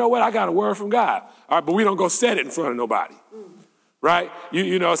us say, you know what, I got a word from God. All right, but we don't go set it in front of nobody. Right?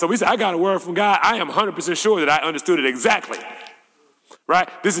 So we say, I got a word from God. I am 100% sure that I understood it exactly. Right?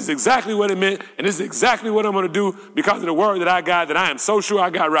 This is exactly what it meant, and this is exactly what I'm going to do because of the word that I got, that I am so sure I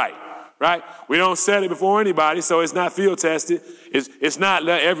got right. Right? We don't set it before anybody, so it's not field tested. It's not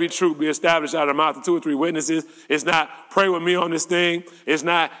let every truth be established out of the mouth of 2 or 3 witnesses. It's not pray with me on this thing. It's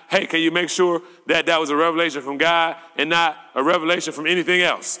not, hey, can you make sure that was a revelation from God and not a revelation from anything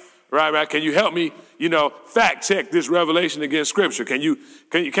else? Right? Can you help me, fact check this revelation against Scripture? Can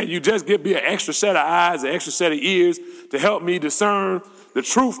you just be an extra set of eyes, an extra set of ears to help me discern the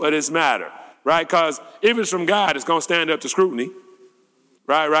truth of this matter? Right? Because if it's from God, it's going to stand up to scrutiny.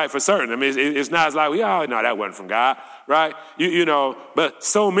 Right, for certain. I mean, it's not like, no, that wasn't from God, right? But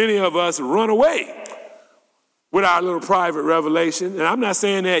so many of us run away with our little private revelation. And I'm not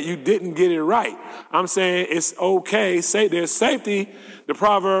saying that you didn't get it right. I'm saying it's okay. There's safety. The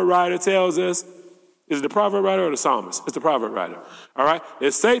proverb writer tells us, is it the proverb writer or the psalmist? It's the proverb writer, all right?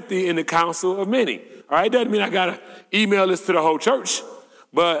 There's safety in the counsel of many, all right? It doesn't mean I got to email this to the whole church.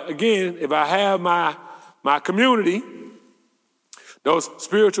 But again, if I have my community, those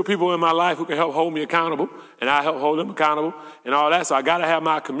spiritual people in my life who can help hold me accountable, and I help hold them accountable and all that. So I got to have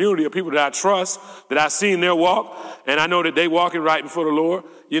my community of people that I trust, that I've seen their walk, and I know that they walking right before the Lord.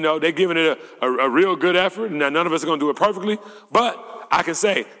 They're giving it a real good effort, and none of us are going to do it perfectly. But I can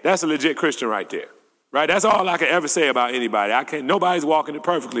say that's a legit Christian right there. Right? That's all I can ever say about anybody. Nobody's walking it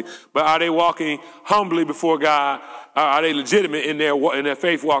perfectly, but are they walking humbly before God? Are they legitimate in their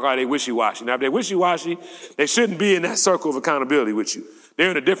faith walk? Or are they wishy-washy? Now, if they're wishy-washy, they shouldn't be in that circle of accountability with you.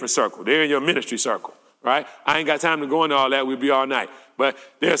 They're in a different circle. They're in your ministry circle, right? I ain't got time to go into all that. We'll be all night. But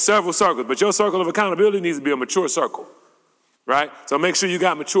there are several circles. But your circle of accountability needs to be a mature circle, right? So make sure you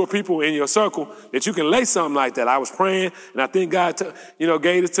got mature people in your circle that you can lay something like that. I was praying, and I think God,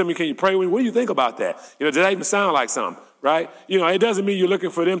 gave this to me. Can you pray with me? What do you think about that? Does that even sound like something? right? It doesn't mean you're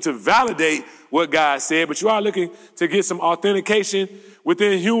looking for them to validate what God said, but you are looking to get some authentication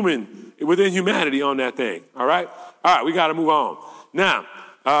within humanity on that thing, all right? All right, we got to move on. Now,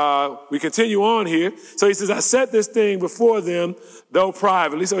 we continue on here. So he says, I set this thing before them, though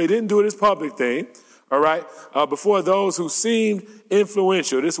privately. So he didn't do it as public thing, all right? Before those who seemed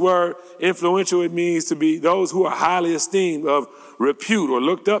influential. This word influential, it means to be those who are highly esteemed, of repute or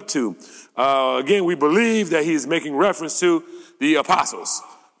looked up to. Again, we believe that he's making reference to the apostles.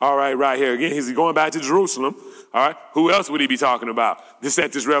 All right, right here. Again, he's going back to Jerusalem. All right, who else would he be talking about to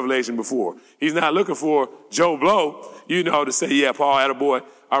set this revelation before? He's not looking for Joe Blow, to say, yeah, Paul had a boy.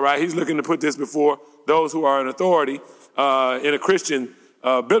 All right, he's looking to put this before those who are in authority in a Christian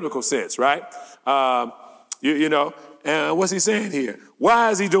biblical sense, right? And what's he saying here? Why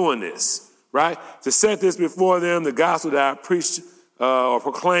is he doing this, right? To set this before them, the gospel that I preached or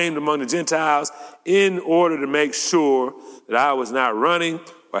proclaimed among the Gentiles, in order to make sure that I was not running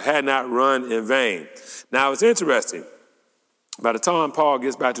or had not run in vain. Now, it's interesting. By the time Paul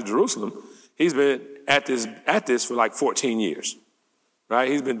gets back to Jerusalem, he's been at this for like 14 years, right?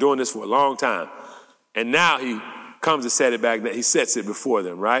 He's been doing this for a long time. And now he comes to set it back. He sets it before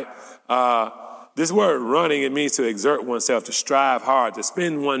them, right? This word running, it means to exert oneself, to strive hard, to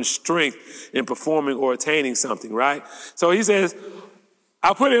spend one's strength in performing or attaining something, right? So he says,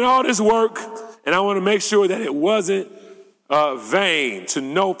 I put in all this work, and I want to make sure that it wasn't vain, to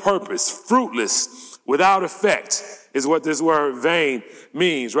no purpose, fruitless, without effect, is what this word vain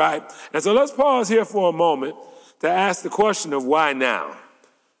means, right? And so let's pause here for a moment to ask the question of why now,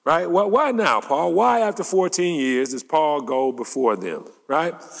 right? Why now, Paul? Why after 14 years does Paul go before them,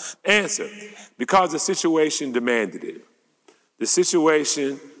 right? Answer, because the situation demanded it. The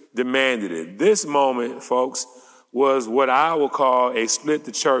situation demanded it. This moment, folks, was what I will call a split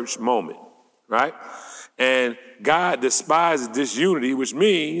the church moment, right? And God despises disunity, which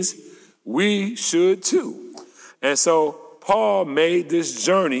means we should too. And so Paul made this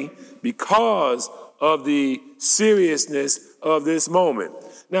journey because of the seriousness of this moment.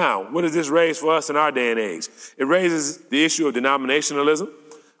 Now, what does this raise for us in our day and age? It raises the issue of denominationalism,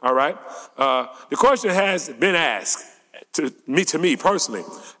 all right? The question has been asked to me personally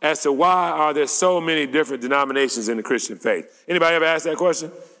as to why are there so many different denominations in the Christian faith? Anybody ever asked that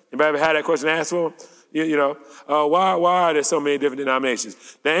question? Anybody ever had that question asked for them? Why are there so many different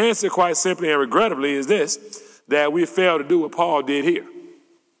denominations? The answer, quite simply and regrettably, is this, that we failed to do what Paul did here.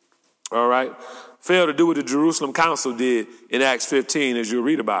 All right? Failed to do what the Jerusalem Council did in Acts 15, as you'll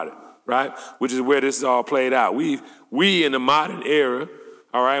read about it, right? Which is where this is all played out. We in the modern era,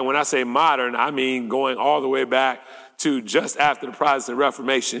 all right, when I say modern, I mean going all the way back to just after the Protestant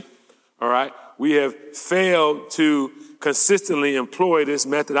Reformation, all right? We have failed to consistently employ this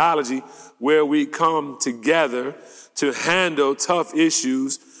methodology where we come together to handle tough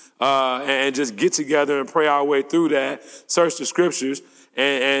issues and just get together and pray our way through that, search the scriptures,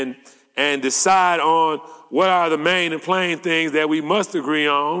 and decide on what are the main and plain things that we must agree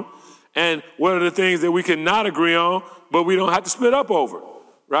on and what are the things that we cannot agree on, but we don't have to split up over,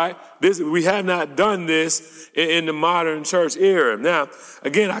 right? We have not done this in the modern church era. Now,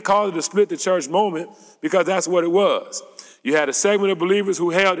 again, I call it a split the church moment because that's what it was. You had a segment of believers who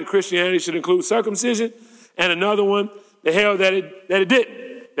held that Christianity should include circumcision and another one that held that it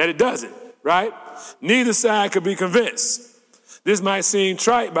didn't, that it doesn't, right? Neither side could be convinced. This might seem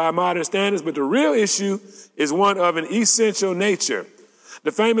trite by modern standards, but the real issue is one of an essential nature.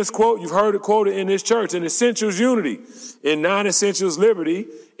 The famous quote, you've heard it quoted in this church, in essentials unity, in non-essentials liberty,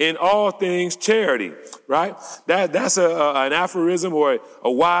 in all things charity, right? That's an aphorism or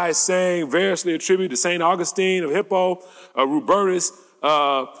a wise saying variously attributed to St. Augustine of Hippo, Rubertus,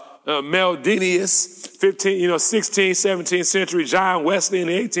 Meldenius, 16th, 17th century, John Wesley in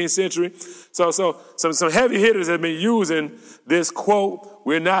the 18th century. So some heavy hitters have been using this quote.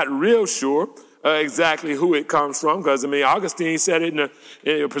 We're not real sure exactly who it comes from because, Augustine said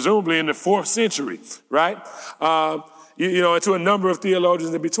it presumably in the 4th century, right? And to a number of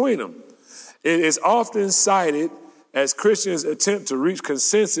theologians in between them. It is often cited as Christians attempt to reach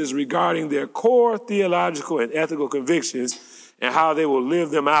consensus regarding their core theological and ethical convictions and how they will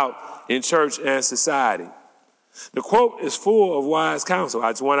live them out in church and society. The quote is full of wise counsel.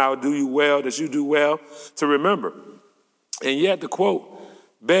 It's one I would do you well, that you do well to remember. And yet the quote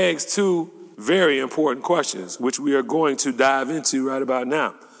begs two very important questions, which we are going to dive into right about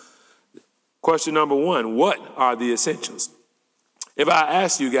now. Question number one, what are the essentials? If I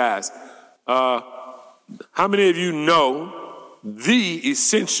ask you guys, how many of you know the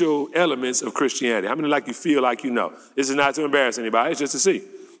essential elements of Christianity? How many you feel like you know? This is not to embarrass anybody, it's just to see,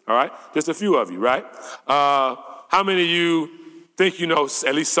 all right? Just a few of you, right? How How many of you think you know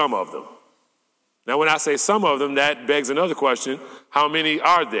at least some of them? Now, when I say some of them, that begs another question. How many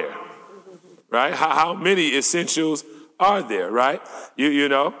are there? Right? How many essentials are there, right? You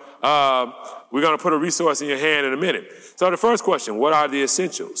know, we're going to put a resource in your hand in a minute. So the first question, what are the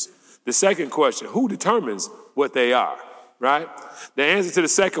essentials? The second question, who determines what they are, right? The answer to the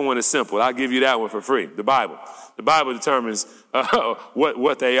second one is simple. I'll give you that one for free, the Bible. The Bible determines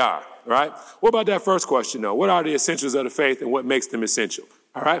what they are, right? What about that first question, though? What are the essentials of the faith and what makes them essential?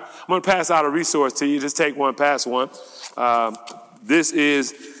 All right? I'm going to pass out a resource to you. Just take one, pass one. This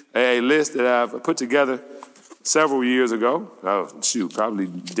is a list that I've put together several years ago. Oh, shoot, probably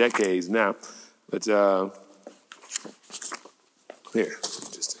decades now. But here,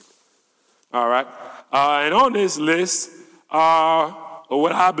 all right. And on this list are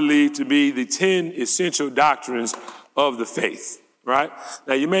what I believe to be the 10 essential doctrines of the faith, right?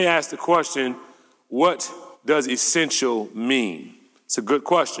 Now, you may ask the question, what does essential mean? It's a good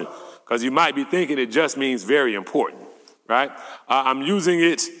question, because you might be thinking it just means very important, right? I'm using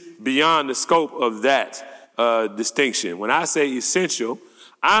it beyond the scope of that distinction. When I say essential,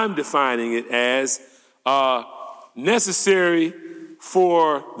 I'm defining it as necessary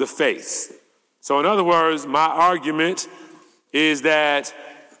for the faith. So in other words, my argument is that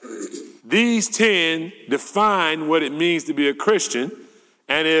these 10 define what it means to be a Christian,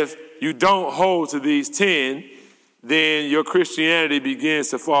 and if you don't hold to these 10, then your Christianity begins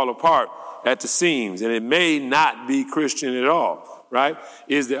to fall apart at the seams, and it may not be Christian at all, right,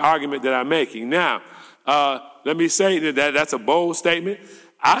 is the argument that I'm making. Now, let me say that that's a bold statement.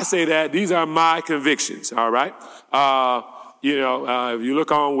 I say that these are my convictions, all right? If you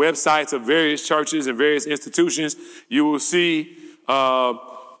look on websites of various churches and various institutions, you will see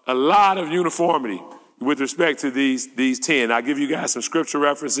a lot of uniformity with respect to these 10. I'll give you guys some scripture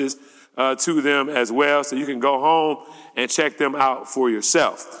references to them as well, so you can go home and check them out for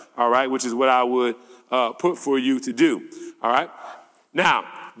yourself, all right, which is what I would put for you to do, all right? Now,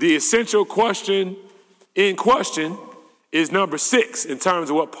 the essential question in question is number 6 in terms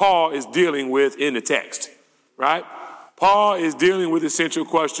of what Paul is dealing with in the text, right? Paul is dealing with essential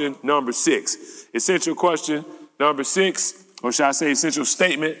question number 6. Essential question number 6, or should I say essential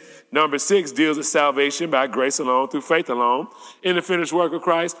statement number 6, deals with salvation by grace alone, through faith alone, in the finished work of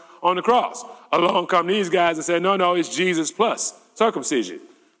Christ on the cross. Along come these guys and say, no, it's Jesus plus circumcision.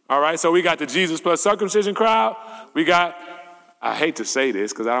 All right, so we got the Jesus plus circumcision crowd. We got, I hate to say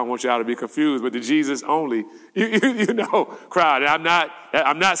this because I don't want y'all to be confused, but the Jesus only, crowd. And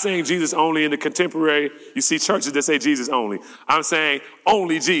I'm not saying Jesus only in the contemporary. You see churches that say Jesus only. I'm saying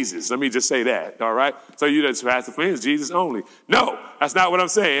only Jesus. Let me just say that. All right. So you just Pastor Flynn, Jesus only. No, that's not what I'm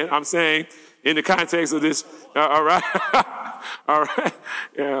saying. I'm saying in the context of this. All right. All right.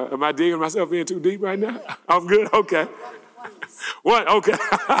 Am I digging myself in too deep right now? I'm good. Okay. What? Okay.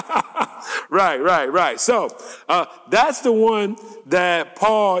 Right. So that's the one that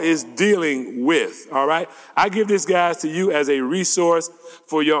Paul is dealing with, all right? I give this, guys, to you as a resource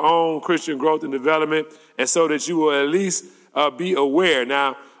for your own Christian growth and development, and so that you will at least be aware.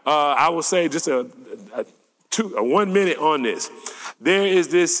 Now, I will say just a 1 minute on this. There is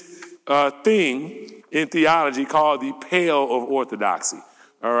this thing in theology called the Pale of Orthodoxy,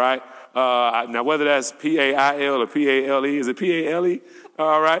 all right? Now, whether that's P-A-I-L or P-A-L-E, is it P-A-L-E?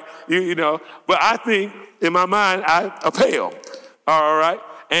 All right, but I think in my mind, a pale, all right?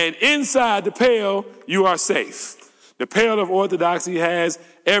 And inside the pale, you are safe. The Pale of Orthodoxy has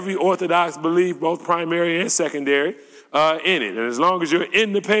every Orthodox belief, both primary and secondary, in it. And as long as you're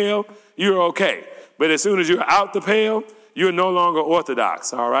in the pale, you're okay. But as soon as you're out the pale, you're no longer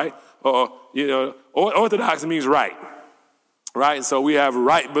Orthodox, all right? Orthodox means right. Right, and so we have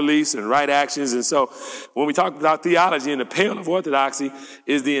right beliefs and right actions. And so when we talk about theology, in the Pale of Orthodoxy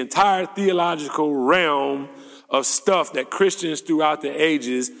is the entire theological realm of stuff that Christians throughout the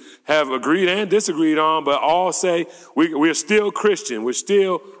ages have agreed and disagreed on, but all say we're still Christian. We're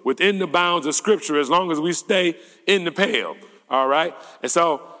still within the bounds of Scripture as long as we stay in the pale, all right? And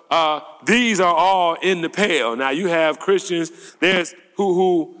so these are all in the pale. Now, you have Christians, there's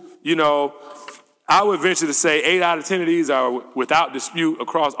who I would venture to say 8 out of 10 of these are without dispute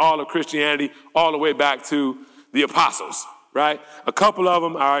across all of Christianity, all the way back to the apostles, right? A couple of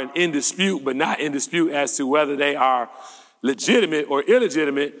them are in dispute, but not in dispute as to whether they are legitimate or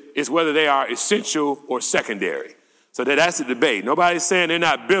illegitimate. It's whether they are essential or secondary. So that's the debate. Nobody's saying they're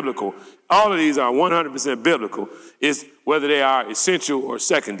not biblical. All of these are 100% biblical. It's whether they are essential or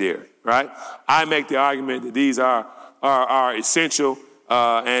secondary, right? I make the argument that these are essential.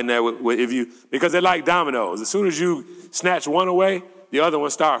 Because they're like dominoes. As soon as you snatch one away, the other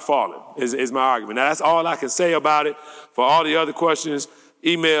one start falling, is my argument. Now, that's all I can say about it. For all the other questions,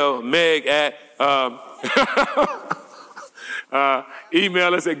 email Meg at,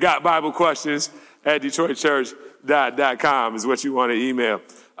 email us at gotbiblequestions@detroitchurch.com is what you want to email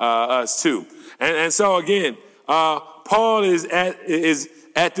us to. And so again, Paul is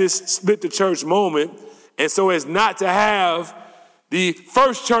at this split the church moment, and so as not to have the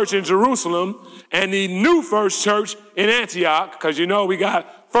first church in Jerusalem and the new first church in Antioch, because we got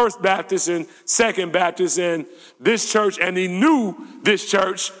First Baptist and Second Baptist and this church and the new this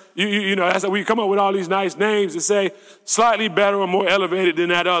church. That's how we come up with all these nice names to say slightly better or more elevated than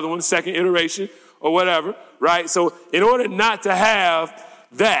that other one, second iteration or whatever, right? So in order not to have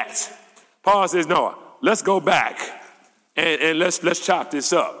that, Paul says, no, let's go back and let's chop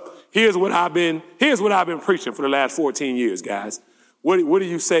this up. Here's what I've been preaching for the last 14 years, guys. What do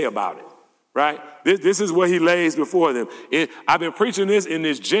you say about it? Right? This is what he lays before them. I've been preaching this in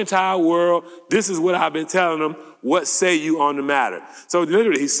this Gentile world. This is what I've been telling them. What say you on the matter? So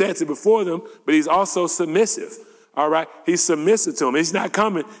literally, he sets it before them, but he's also submissive. All right? He's submissive to them. He's not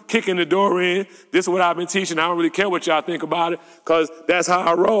coming, kicking the door in. This is what I've been teaching. I don't really care what y'all think about it, because that's how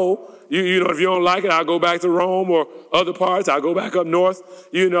I roll. If you don't like it, I'll go back to Rome or other parts. I'll go back up north.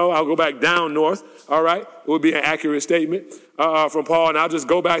 I'll go back down north. All right? It would be an accurate statement from Paul. And I'll just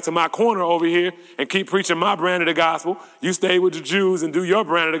go back to my corner over here and keep preaching my brand of the gospel. You stay with the Jews and do your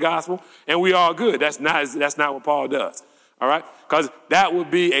brand of the gospel, and we all good. That's not what Paul does. All right? Because that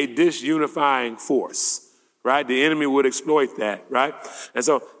would be a disunifying force. Right? The enemy would exploit that. Right? And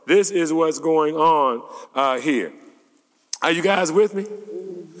so this is what's going on here. Are you guys with me?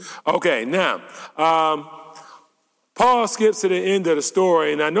 Okay, now, Paul skips to the end of the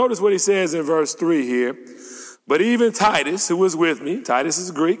story, and I notice what he says in verse 3 here. But even Titus, who was with me, Titus is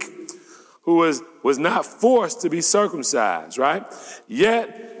Greek, who was not forced to be circumcised, right?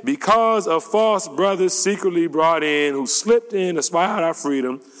 Yet, because of false brothers secretly brought in, who slipped in to spy out our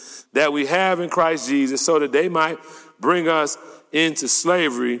freedom that we have in Christ Jesus, so that they might bring us into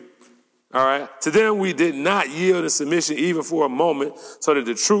slavery. All right. To them, we did not yield in submission even for a moment, so that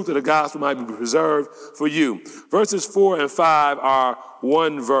the truth of the gospel might be preserved for you. Verses 4 and 5 are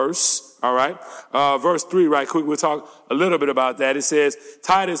one verse. All right. Verse 3, right quick, we'll talk a little bit about that. It says,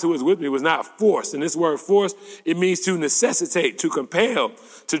 Titus, who was with me, was not forced. And this word forced, it means to necessitate, to compel,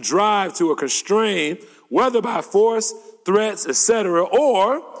 to drive, to constrain, whether by force, threats, etc.,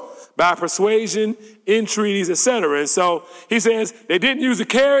 or by persuasion, entreaties, etc. And so he says they didn't use a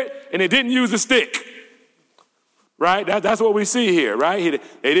carrot and they didn't use a stick. Right? That's what we see here, right?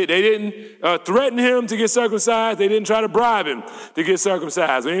 They didn't threaten him to get circumcised. They didn't try to bribe him to get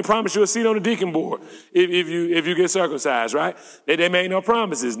circumcised. They didn't promise you a seat on the deacon board if you get circumcised, right? They made no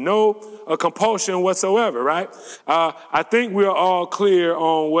promises, no compulsion whatsoever, right? I think we're all clear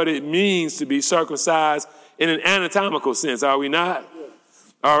on what it means to be circumcised in an anatomical sense, are we not?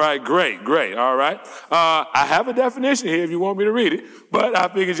 All right, great. All right. I have a definition here if you want me to read it, but I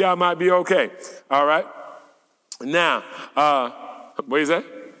figured y'all might be okay. All right. Now, what is that?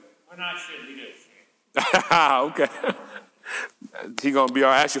 We're not sure he does. Okay. He's going to be all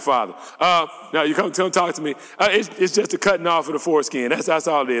right. Ask your father. Now, you come talk to me. It's just a cutting off of the foreskin. That's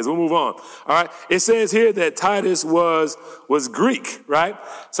all it is. We'll move on. All right. It says here that Titus was Greek, right?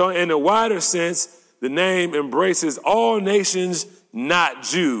 So in the wider sense, the name embraces all nations, not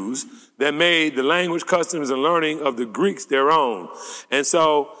Jews, that made the language, customs, and learning of the Greeks their own. And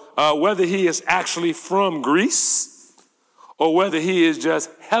so whether he is actually from Greece or whether he is just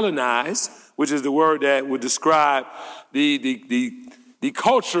Hellenized, which is the word that would describe the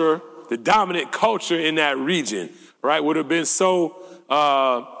culture, the dominant culture in that region, right, would have been so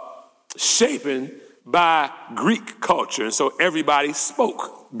shapen by Greek culture. And so everybody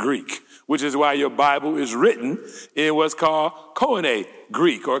spoke Greek, which is why your Bible is written in what's called Koine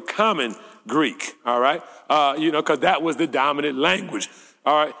Greek or Common Greek, all right? Because that was the dominant language,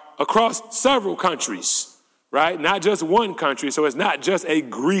 all right, across several countries, right? Not just one country, so it's not just a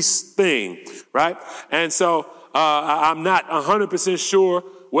Greece thing, right? And so I'm not 100% sure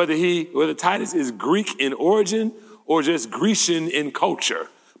whether Titus is Greek in origin or just Grecian in culture,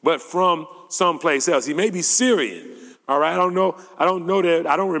 but from someplace else. He may be Syrian. All right, I don't know that.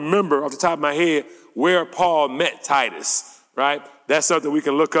 I don't remember off the top of my head where Paul met Titus, right? That's something we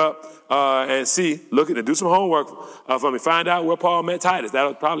can look up and see, do some homework for me. Find out where Paul met Titus.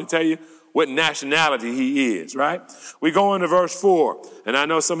 That'll probably tell you what nationality he is, right? We go into verse 4, and I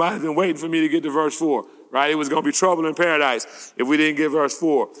know somebody's been waiting for me to get to verse 4, right? It was going to be trouble in paradise if we didn't get verse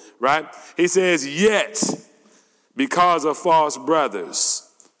 4, right? He says, yet, because of false brothers,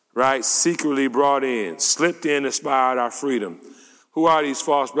 right, secretly brought in, slipped in, aspired our freedom. Who are these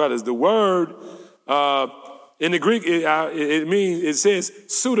false brothers? The word in the Greek, it says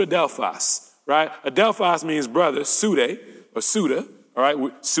pseudodelphos, right? Adelphos means brother, pseude or pseudo, all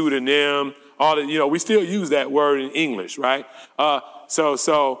right? Pseudonym, all that, we still use that word in English, right?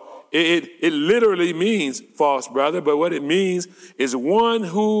 So it literally means false brother, but what it means is one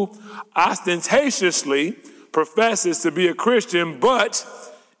who ostentatiously professes to be a Christian, but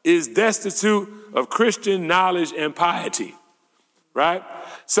is destitute of Christian knowledge and piety, right?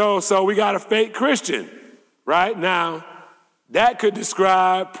 So we got a fake Christian, right? Now, that could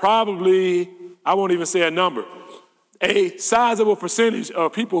describe probably, I won't even say a number, a sizable percentage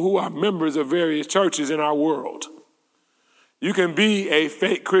of people who are members of various churches in our world. You can be a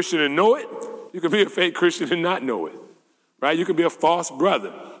fake Christian and know it. You can be a fake Christian and not know it, right? You can be a false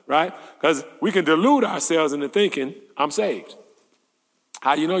brother, right? Because we can delude ourselves into thinking, I'm saved.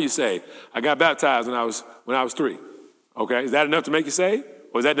 How do you know you're saved? I got baptized when I was 3. Okay, is that enough to make you saved?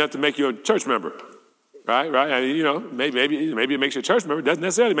 Or is that enough to make you a church member? Right? I mean, maybe it makes you a church member. It doesn't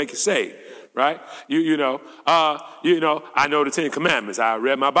necessarily make you saved, right? I know the 10 Commandments. I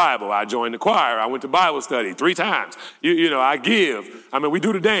read my Bible. I joined the choir. I went to Bible study 3 times. I give. I mean, we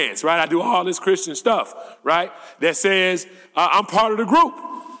do the dance, right? I do all this Christian stuff, right? That says I'm part of the group,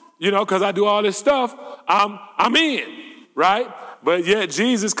 because I do all this stuff. I'm in, right? But yet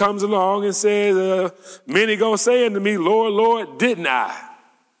Jesus comes along and says, many gonna say unto me, Lord, Lord, didn't I?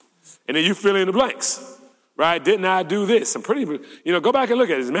 And then you fill in the blanks, right? Didn't I do this? I'm pretty, go back and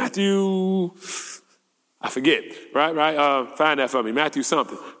look at it. It's Matthew, I forget, right? Find that for me. Matthew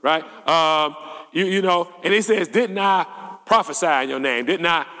something, right? And he says, didn't I prophesy in your name? Didn't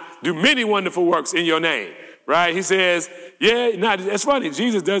I do many wonderful works in your name, right? He says, it's funny.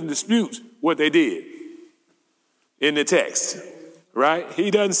 Jesus doesn't dispute what they did in the text, right? He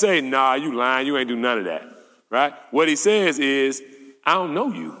doesn't say, nah, you lying. You ain't do none of that, right? What he says is, I don't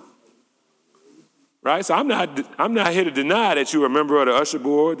know you. Right? So I'm not here to deny that you're a member of the usher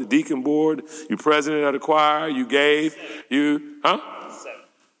board, the deacon board, you're president of the choir, you gave,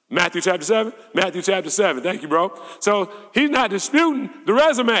 Matthew chapter 7? Matthew chapter 7. Thank you, bro. So he's not disputing the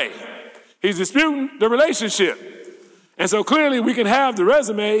resume. He's disputing the relationship. And so clearly we can have the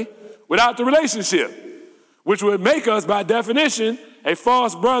resume without the relationship, which would make us, by definition, a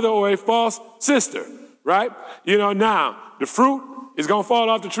false brother or a false sister, right? Now, the fruit is going to fall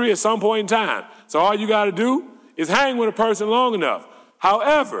off the tree at some point in time. So all you got to do is hang with a person long enough.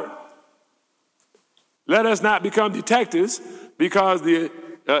 However, let us not become detectives, because the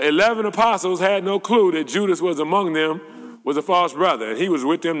 11 apostles had no clue that Judas was among them, was a false brother, and he was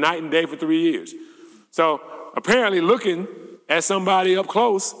with them night and day for 3 years. So apparently looking at somebody up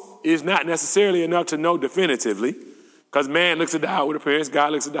close is not necessarily enough to know definitively, because man looks at the outward appearance,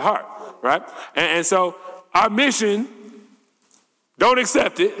 God looks at the heart, right? And so our mission, don't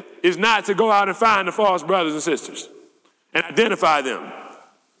accept it, is not to go out and find the false brothers and sisters and identify them.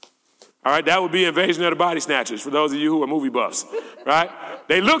 All right, that would be invasion of the body snatchers for those of you who are movie buffs, right?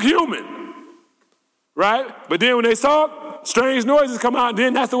 They look human, right? But then when they talk, strange noises come out, and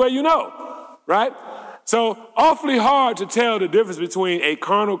then that's the way you know, right? So awfully hard to tell the difference between a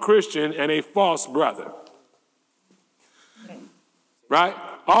carnal Christian and a false brother, right?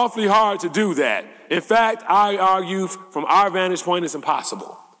 Awfully hard to do that. In fact, I argue from our vantage point, it's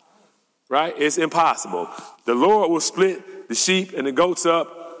impossible, right? It's impossible. The Lord will split the sheep and the goats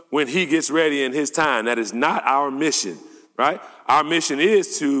up when he gets ready in his time. That is not our mission, right? Our mission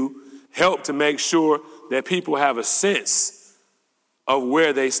is to help to make sure that people have a sense of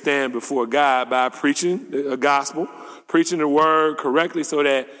where they stand before God by preaching the gospel, preaching the word correctly so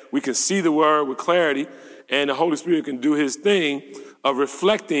that we can see the word with clarity, and the Holy Spirit can do his thing of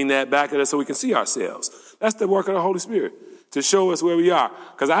reflecting that back at us so we can see ourselves. That's the work of the Holy Spirit, to show us where we are.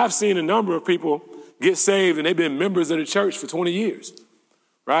 Because I've seen a number of people get saved and they've been members of the church for 20 years,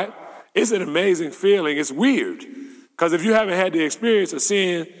 right? It's an amazing feeling. It's weird. Because if you haven't had the experience of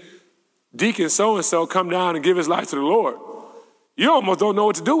seeing Deacon so-and-so come down and give his life to the Lord, you almost don't know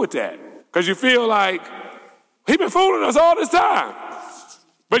what to do with that. Because you feel like, he's been fooling us all this time.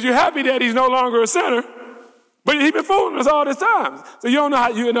 But you're happy that he's no longer a sinner. But he's been fooling us all this time. So you don't know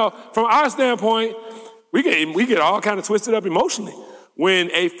how, from our standpoint, we get all kind of twisted up emotionally when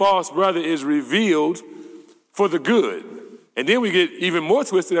a false brother is revealed for the good. And then we get even more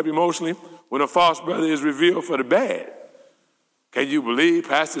twisted up emotionally when a false brother is revealed for the bad. Can you believe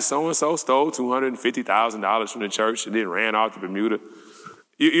Pastor so-and-so stole $250,000 from the church and then ran off to Bermuda?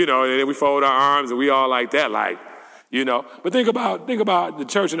 And then we fold our arms and we all like that, But think about the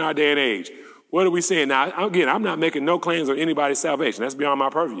church in our day and age. What are we saying? Now, again, I'm not making no claims on anybody's salvation. That's beyond my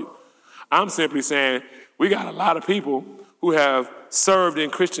purview. I'm simply saying we got a lot of people who have served in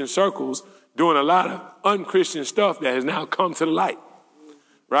Christian circles doing a lot of unchristian stuff that has now come to the light,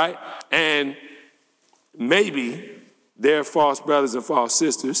 right? And maybe they're false brothers and false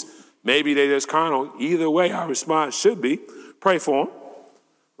sisters. Maybe they're just carnal. Either way, our response should be pray for them,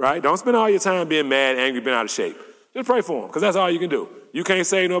 right? Don't spend all your time being mad, angry, being out of shape. Just pray for them, because that's all you can do. You can't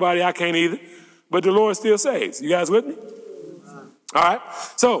save nobody. I can't either. But the Lord still saves. You guys with me? All right.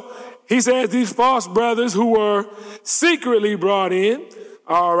 So he says these false brothers who were secretly brought in,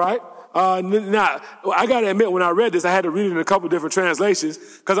 all right. Now, I got to admit, when I read this, I had to read it in a couple different translations,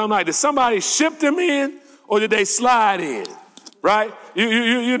 because I'm like, did somebody ship them in or did they slide in? Right?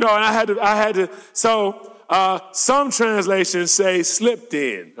 You know, and I had to. So some translations say slipped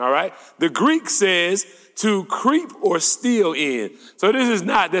in. All right. The Greek says to creep or steal in. So this is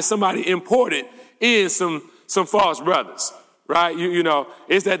not that somebody imported in some false brothers. Right? You know,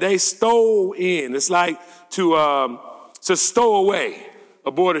 it's that they stole in. It's like to stow away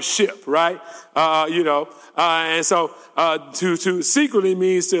aboard a ship, right? And so to secretly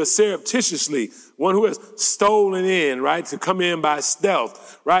means to surreptitiously, one who has stolen in, right? To come in by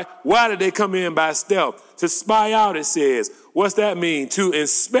stealth, right? Why did they come in by stealth? To spy out, it says. What's that mean? To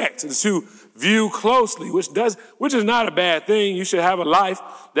inspect, to view closely, which is not a bad thing. You should have a life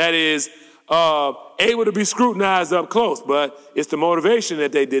that is able to be scrutinized up close, but it's the motivation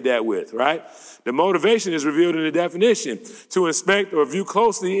that they did that with, right? The motivation is revealed in the definition: to inspect or view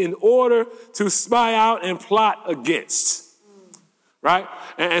closely in order to spy out and plot against, right?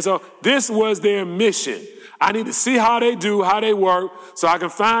 And so this was their mission. I need to see how they do, how they work, so I can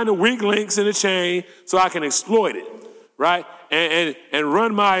find the weak links in the chain so I can exploit it, right? And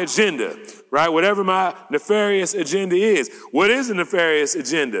run my agenda, right? Whatever my nefarious agenda is. What is the nefarious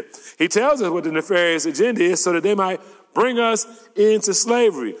agenda? He tells us what the nefarious agenda is so that they might bring us into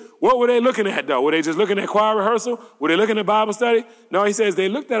slavery. What were they looking at, though? Were they just looking at choir rehearsal? Were they looking at Bible study? No, he says they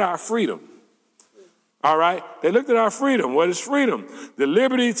looked at our freedom. All right? They looked at our freedom. What is freedom? The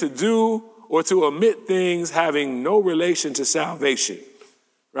liberty to do or to omit things having no relation to salvation.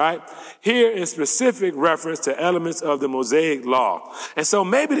 Right? Here in specific reference to elements of the Mosaic law. And so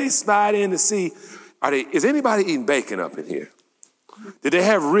maybe they spied in to see, is anybody eating bacon up in here? Did they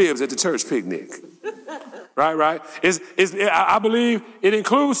have ribs at the church picnic? Right? I believe it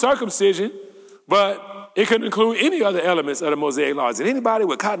includes circumcision, but it could include any other elements of the Mosaic law. Is there anybody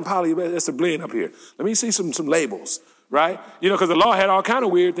with cotton polyester blend up here? Let me see some labels, right? You know, because the law had all kind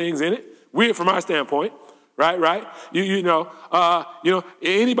of weird things in it. Weird from our standpoint. Right? You know,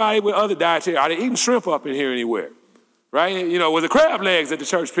 anybody with other dietary, are they eating shrimp up in here anywhere? Right? You know, was the crab legs at the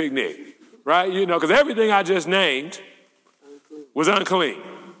church picnic? Right? You know, because everything I just named was unclean.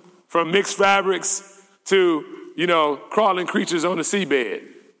 From mixed fabrics to, crawling creatures on the seabed.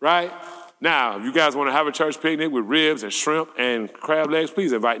 Right? Now, if you guys want to have a church picnic with ribs and shrimp and crab legs,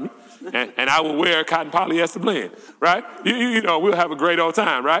 please invite me. And I will wear a cotton polyester blend. Right? You know, we'll have a great old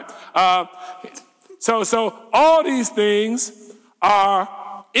time. Right? So all these things are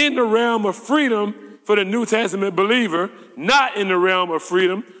in the realm of freedom for the New Testament believer, not in the realm of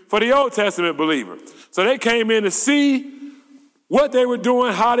freedom for the Old Testament believer. So they came in to see what they were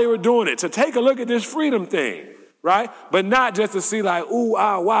doing, how they were doing it, to take a look at this freedom thing, right? But not just to see like, ooh,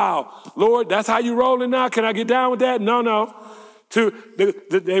 ah, wow, Lord, that's how you rolling now? Can I get down with that? No.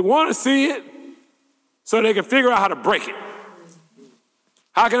 They want to see it so they can figure out how to break it.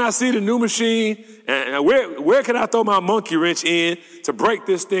 How can I see the new machine? And where can I throw my monkey wrench in to break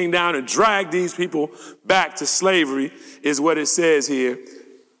this thing down and drag these people back to slavery is what it says here.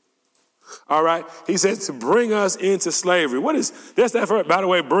 All right. He says to bring us into slavery. That's that for, by the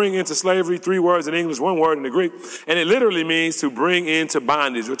way, bring into slavery, 3 words in English, 1 word in the Greek. And it literally means to bring into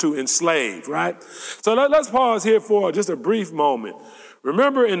bondage or to enslave, right? So let's pause here for just a brief moment.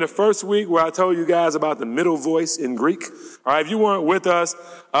 Remember in the first week where I told you guys about the middle voice in Greek? All right, if you weren't with us,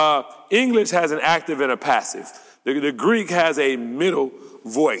 English has an active and a passive. The Greek has a middle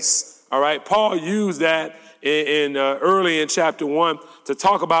voice. All right, Paul used that in early in chapter 1 to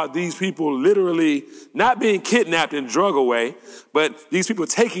talk about these people literally not being kidnapped and drug away, but these people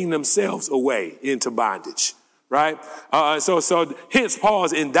taking themselves away into bondage. Right? So hence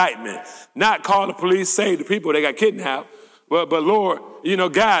Paul's indictment. Not call the police, save the people that got kidnapped. But Lord,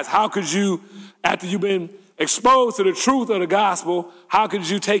 guys, how could you, after you've been exposed to the truth of the gospel, how could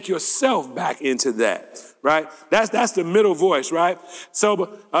you take yourself back into that, right? That's the middle voice, right?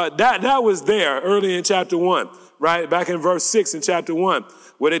 So that was there early in chapter 1, right? Back in verse 6 in chapter 1,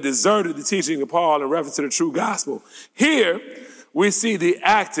 where they deserted the teaching of Paul in reference to the true gospel. Here, we see the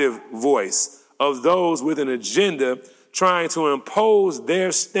active voice of those with an agenda trying to impose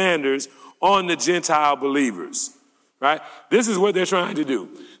their standards on the Gentile believers. right? This is what they're trying to do.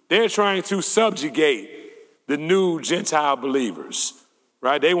 They're trying to subjugate the new Gentile believers,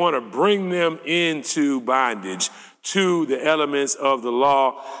 right? They want to bring them into bondage to the elements of the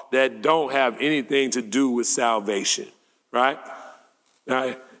law that don't have anything to do with salvation, right?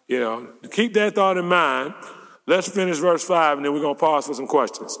 Now, keep that thought in mind. Let's finish verse 5, and then we're going to pause for some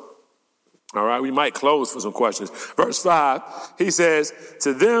questions. All right, we might close for some questions. Verse 5, he says,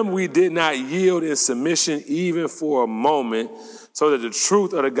 to them we did not yield in submission even for a moment, so that the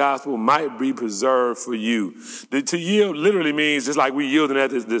truth of the gospel might be preserved for you. To yield literally means just like we yielding at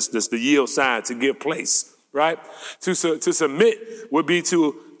the yield sign, to give place, right? To submit would be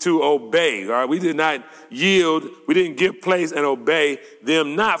to obey, all right? We did not yield, we didn't give place and obey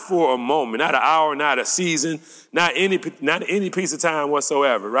them, not for a moment, not an hour, not a season, not any piece of time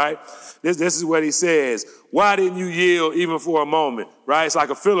whatsoever, right? This is what he says. Why didn't you yield even for a moment, right? It's like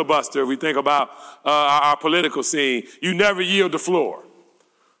a filibuster. If we think about our political scene, you never yield the floor,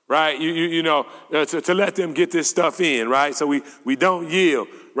 right? To let them get this stuff in, right? So we don't yield,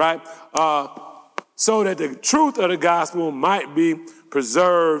 right? So that the truth of the gospel might be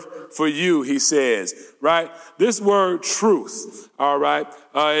preserved for you, he says, right? This word truth, all right,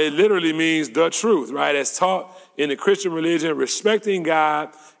 it literally means the truth, right? As taught in the Christian religion, respecting God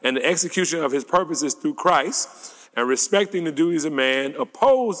and the execution of his purposes through Christ, and respecting the duties of man,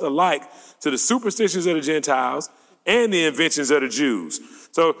 opposed alike to the superstitions of the Gentiles and the inventions of the Jews.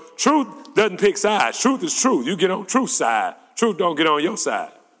 So truth doesn't pick sides. Truth is truth. You get on truth's side. Truth don't get on your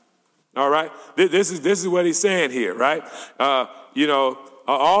side. All right? This is what he's saying here, right?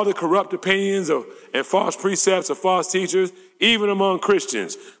 All the corrupt opinions and false precepts of false teachers, even among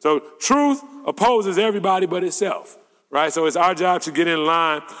Christians. So truth opposes everybody but itself, right? So it's our job to get in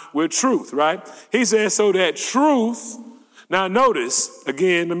line with truth, right? He says so that truth, now notice,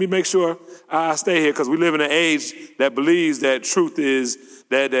 again, let me make sure I stay here because we live in an age that believes that truth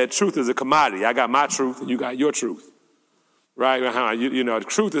is a commodity. I got my truth and you got your truth, right? The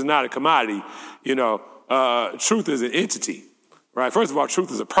truth is not a commodity. Truth is an entity, right? First of all, truth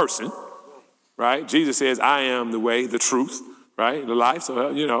is a person, right? Jesus says, I am the way, the truth, right? The life.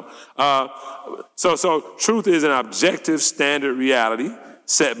 So, so truth is an objective standard reality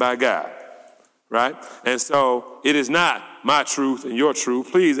set by God, right? And so it is not my truth and your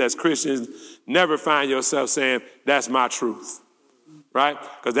truth. Please, as Christians, never find yourself saying, that's my truth, right?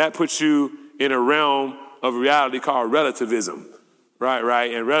 Because that puts you in a realm of reality called relativism,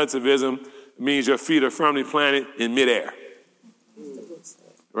 right? And relativism means your feet are firmly planted in midair,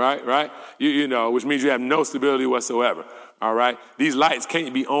 right? Which means you have no stability whatsoever. All right, these lights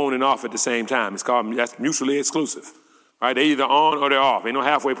can't be on and off at the same time. That's mutually exclusive. Right, they're either on or they're off. Ain't no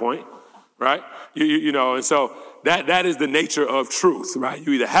halfway point. Right, and so that is the nature of truth. Right,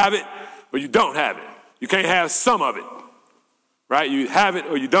 you either have it or you don't have it. You can't have some of it. Right, you have it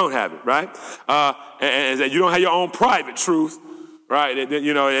or you don't have it. Right, and you don't have your own private truth. Right,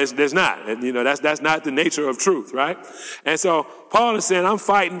 there's not. That's not the nature of truth, right? And so Paul is saying, I'm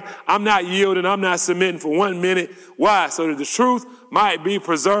fighting, I'm not yielding, I'm not submitting for 1 minute. Why? So that the truth might be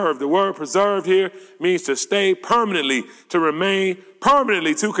preserved. The word preserved here means to stay permanently, to remain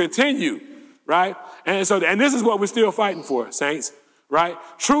permanently, to continue, right? And this is what we're still fighting for, saints, right?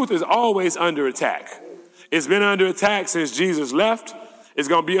 Truth is always under attack. It's been under attack since Jesus left. It's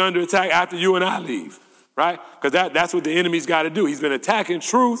going to be under attack after you and I leave. Right? Because that's what the enemy's got to do. He's been attacking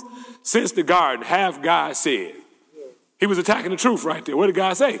truth since the garden, have God said. He was attacking the truth right there. What did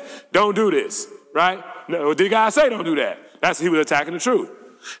God say? Don't do this, right? No, did God say don't do that? He was attacking the truth.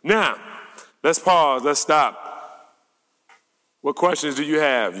 Now, let's pause, let's stop. What questions do you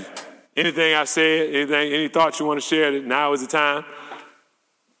have? Anything I said, any thoughts you want to share? Now is the time.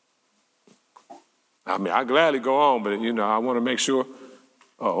 I mean, I gladly go on, but I want to make sure.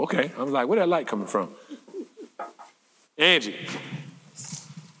 Oh, okay. I was like, where that light coming from? Angie.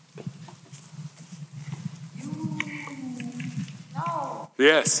 No.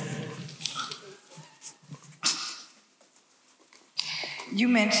 Yes. You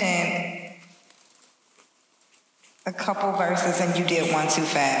mentioned a couple verses and you did one too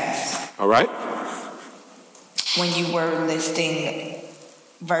fast. All right. When you were listing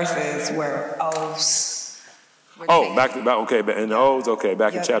verses where oaths. Back in the O's,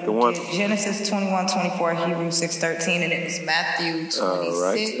 back in chapter 1. Genesis 21:24, Hebrews 6:13, and it was Matthew 26.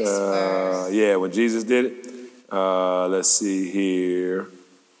 All right. When Jesus did it. Let's see here.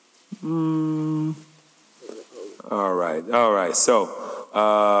 All right. So,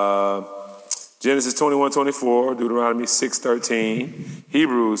 Genesis 21:24, Deuteronomy 6:13,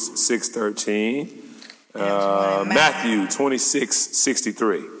 Hebrews 6:13, Matthew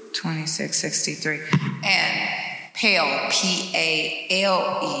 26:63. 26:63. And Pale,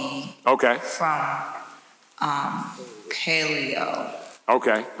 P-A-L-E. Okay. From paleo.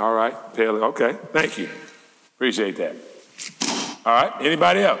 Okay, all right, paleo. Okay, thank you. Appreciate that. All right,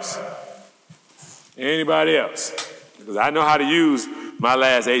 anybody else? Anybody else? Because I know how to use my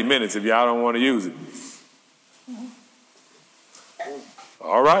last 8 minutes if y'all don't want to use it.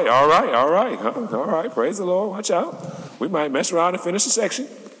 All right. Praise the Lord. Watch out. We might mess around and finish the section.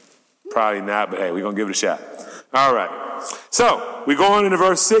 Probably not, but hey, we're going to give it a shot. All right. So we go on into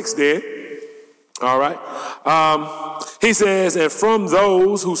verse 6 then. All right. He says, and from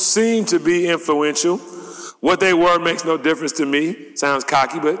those who seem to be influential, what they were makes no difference to me. Sounds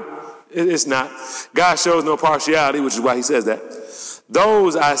cocky, but it's not. God shows no partiality, which is why he says that.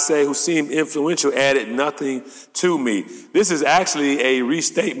 Those, I say, who seem influential added nothing to me. This is actually a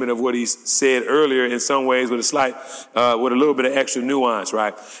restatement of what he said earlier in some ways with a little bit of extra nuance,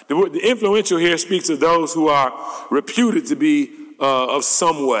 right? The influential here speaks of those who are reputed to be of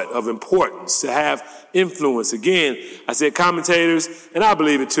somewhat of importance, to have influence. Again, I said commentators, and I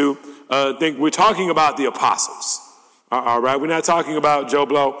believe it too, think we're talking about the apostles. All right, we're not talking about Joe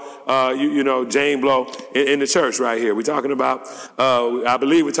Blow, Jane Blow in the church right here. We're talking about, I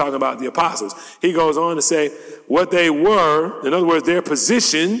believe we're talking about the apostles. He goes on to say what they were, in other words, their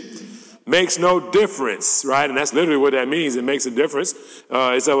position makes no difference, right? And that's literally what that means. It makes a difference.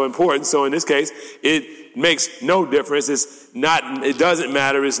 It's so important. So in this case, it makes no difference. It doesn't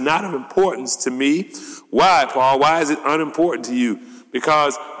matter. It's not of importance to me. Why, Paul? Why is it unimportant to you?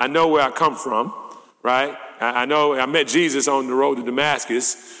 Because I know where I come from, right? I know I met Jesus on the road to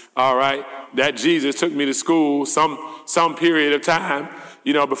Damascus, all right? That Jesus took me to school some period of time,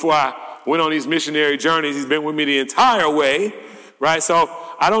 before I went on these missionary journeys. He's been with me the entire way, right? So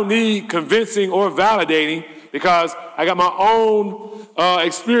I don't need convincing or validating because I got my own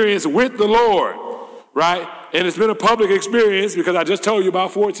experience with the Lord, right? And it's been a public experience because I just told you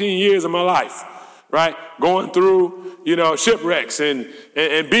about 14 years of my life, right? Going through, shipwrecks and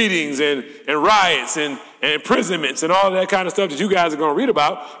beatings and riots and imprisonments and all that kind of stuff that you guys are going to read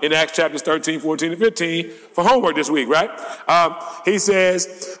about in Acts chapters 13, 14, and 15 for homework this week, right? He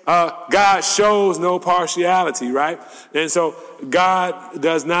says, God shows no partiality, right? And so God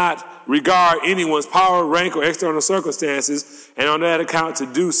does not regard anyone's power, rank, or external circumstances, and on that account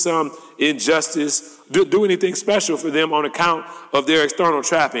to do some injustice, do anything special for them on account of their external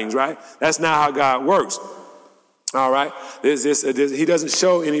trappings, right? That's not how God works. All right. He doesn't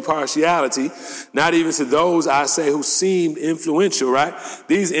show any partiality, not even to those, I say, who seemed influential, right?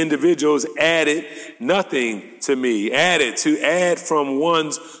 These individuals added nothing to me, add from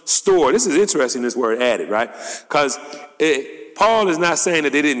one's store. This is interesting, this word added, right? Because Paul is not saying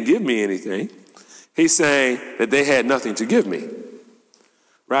that they didn't give me anything. He's saying that they had nothing to give me,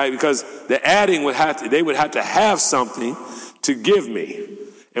 right? Because the adding they would have to have something to give me.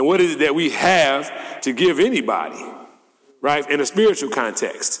 And what is it that we have to give anybody, right? In a spiritual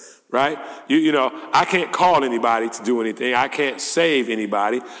context, right? I can't call anybody to do anything. I can't save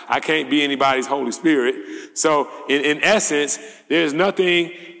anybody. I can't be anybody's Holy Spirit. So in essence, there's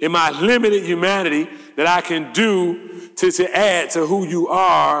nothing in my limited humanity that I can do to add to who you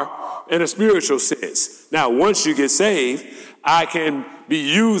are in a spiritual sense. Now, once you get saved, I can be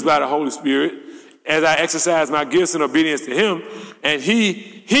used by the Holy Spirit as I exercise my gifts in obedience to him, and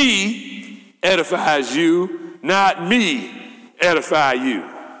he edifies you, not me edify you,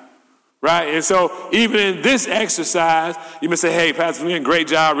 right? And so even in this exercise, you may say, hey, Pastor Flynn, great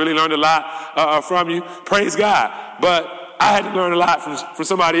job, really learned a lot from you. Praise God. But I had to learn a lot from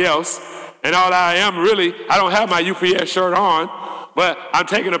somebody else, and all I am really, I don't have my UPS shirt on, but I'm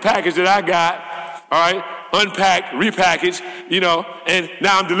taking a package that I got, all right, unpacked, repackaged, and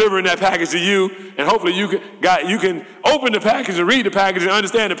now I'm delivering that package to you, and hopefully you can open the package and read the package and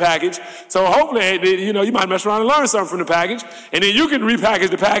understand the package. So hopefully, you might mess around and learn something from the package, and then you can repackage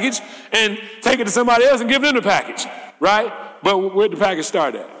the package and take it to somebody else and give them the package, right? But where'd the package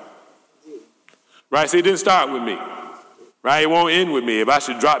start at? Right, so it didn't start with me. Right, it won't end with me. If I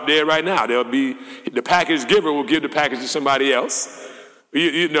should drop dead right now, the package giver will give the package to somebody else.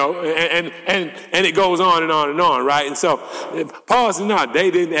 And it goes on and on and on, right? And so Paul says, no,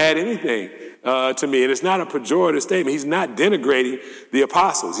 they didn't add anything to me. And it's not a pejorative statement. He's not denigrating the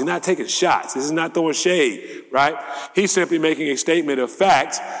apostles. He's not taking shots. This is not throwing shade, right? He's simply making a statement of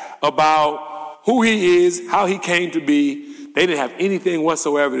fact about who he is, how he came to be. They didn't have anything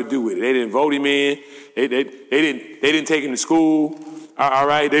whatsoever to do with it. They didn't vote him in. They didn't take him to school. All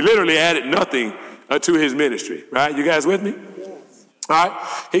right. They literally added nothing to his ministry, right? You guys with me? All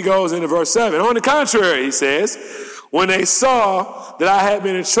right. He goes into verse 7. On the contrary, he says, when they saw that I had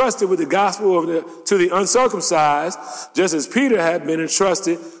been entrusted with the gospel to the uncircumcised, just as Peter had been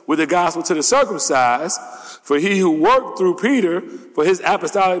entrusted with the gospel to the circumcised. For he who worked through Peter for his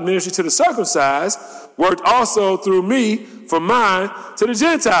apostolic ministry to the circumcised worked also through me for mine to the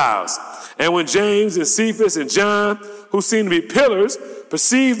Gentiles. And when James and Cephas and John, who seemed to be pillars,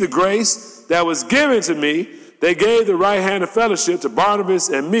 perceived the grace that was given to me, they gave the right hand of fellowship to Barnabas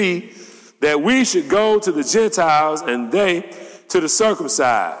and me, that we should go to the Gentiles and they to the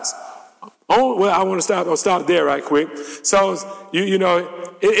circumcised. Oh, well, I want to I'll stop there right quick. So,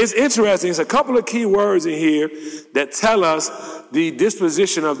 it's interesting. It's a couple of key words in here that tell us the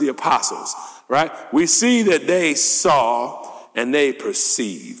disposition of the apostles, right? We see that they saw and they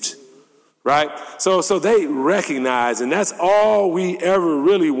perceived, right? So they recognize, and that's all we ever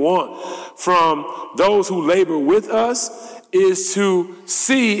really want from those who labor with us, is to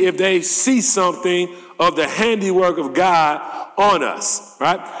see if they see something of the handiwork of God on us,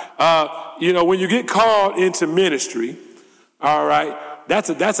 right? When you get called into ministry, all right, that's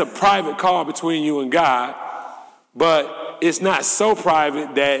a private call between you and God, but it's not so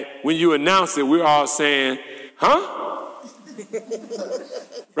private that when you announce it, we're all saying, huh?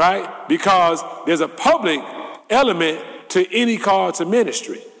 Right? Because there's a public element to any call to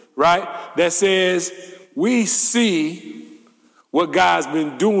ministry, right? That says we see what God's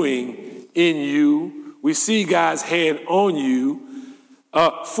been doing in you. We see God's hand on you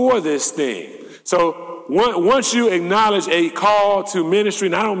for this thing. So once you acknowledge a call to ministry,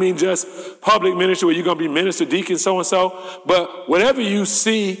 and I don't mean just public ministry where you're going to be minister, deacon, so-and-so, but whatever you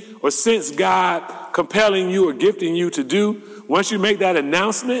see or sense God compelling you or gifting you to do, once you make that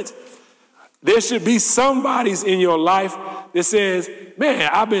announcement, there should be somebody's in your life that says, man,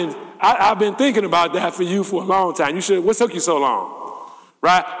 I've been thinking about that for you for a long time. What took you so long?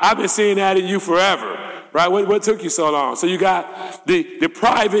 Right? I've been seeing that in you forever. Right? What took you so long? So you got the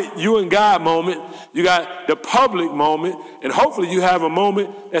private you and God moment. You got the public moment. And hopefully you have a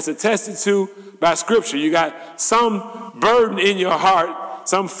moment that's attested to by Scripture. You got some burden in your heart,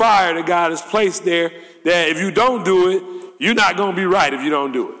 some fire that God has placed there that if you don't do it, you're not going to be right if you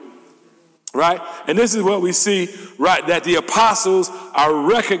don't do it. Right? And this is what we see, right, that the apostles are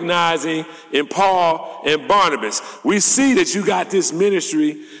recognizing in Paul and Barnabas. We see that you got this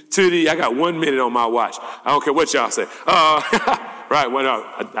ministry I got 1 minute on my watch. I don't care what y'all say. Right, well,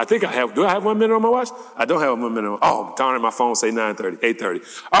 I think I have. Do I have 1 minute on my watch? I don't have 1 minute. Oh, darn it, my phone say 9:30, 8:30.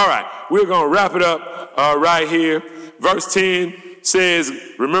 All right, we're going to wrap it up right here. Verse 10 says,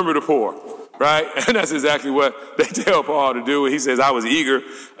 remember the poor. Right? And that's exactly what they tell Paul to do. And he says, I was eager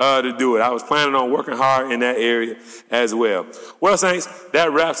to do it. I was planning on working hard in that area as well. Well, saints,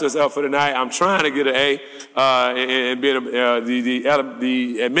 that wraps us up for tonight. I'm trying to get an A and being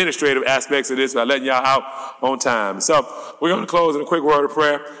the administrative aspects of this by letting y'all out on time. So we're going to close in a quick word of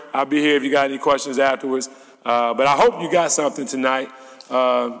prayer. I'll be here if you got any questions afterwards. But I hope you got something tonight,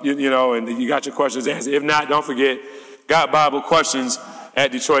 and you got your questions answered. If not, don't forget, Got Bible Questions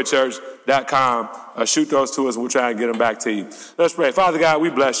at DetroitChurch.com. Shoot those to us and we'll try and get them back to you. Let's pray. Father God, we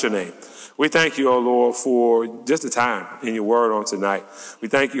bless your name. We thank you, O Lord, for just the time in your word on tonight. We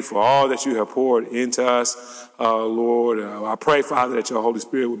thank you for all that you have poured into us, Lord. I pray, Father, that your Holy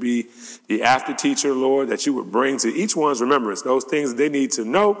Spirit would be the after teacher, Lord, that you would bring to each one's remembrance those things that they need to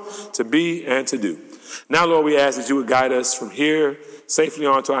know, to be, and to do. Now, Lord, we ask that you would guide us from here safely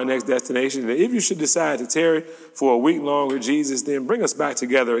on to our next destination. And if you should decide to tarry for a week longer, Jesus, then bring us back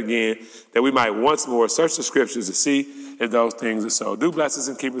together again that we might once more search the scriptures to see if those things are so. Do bless us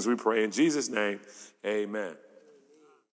and keep us, we pray. In Jesus' name, amen.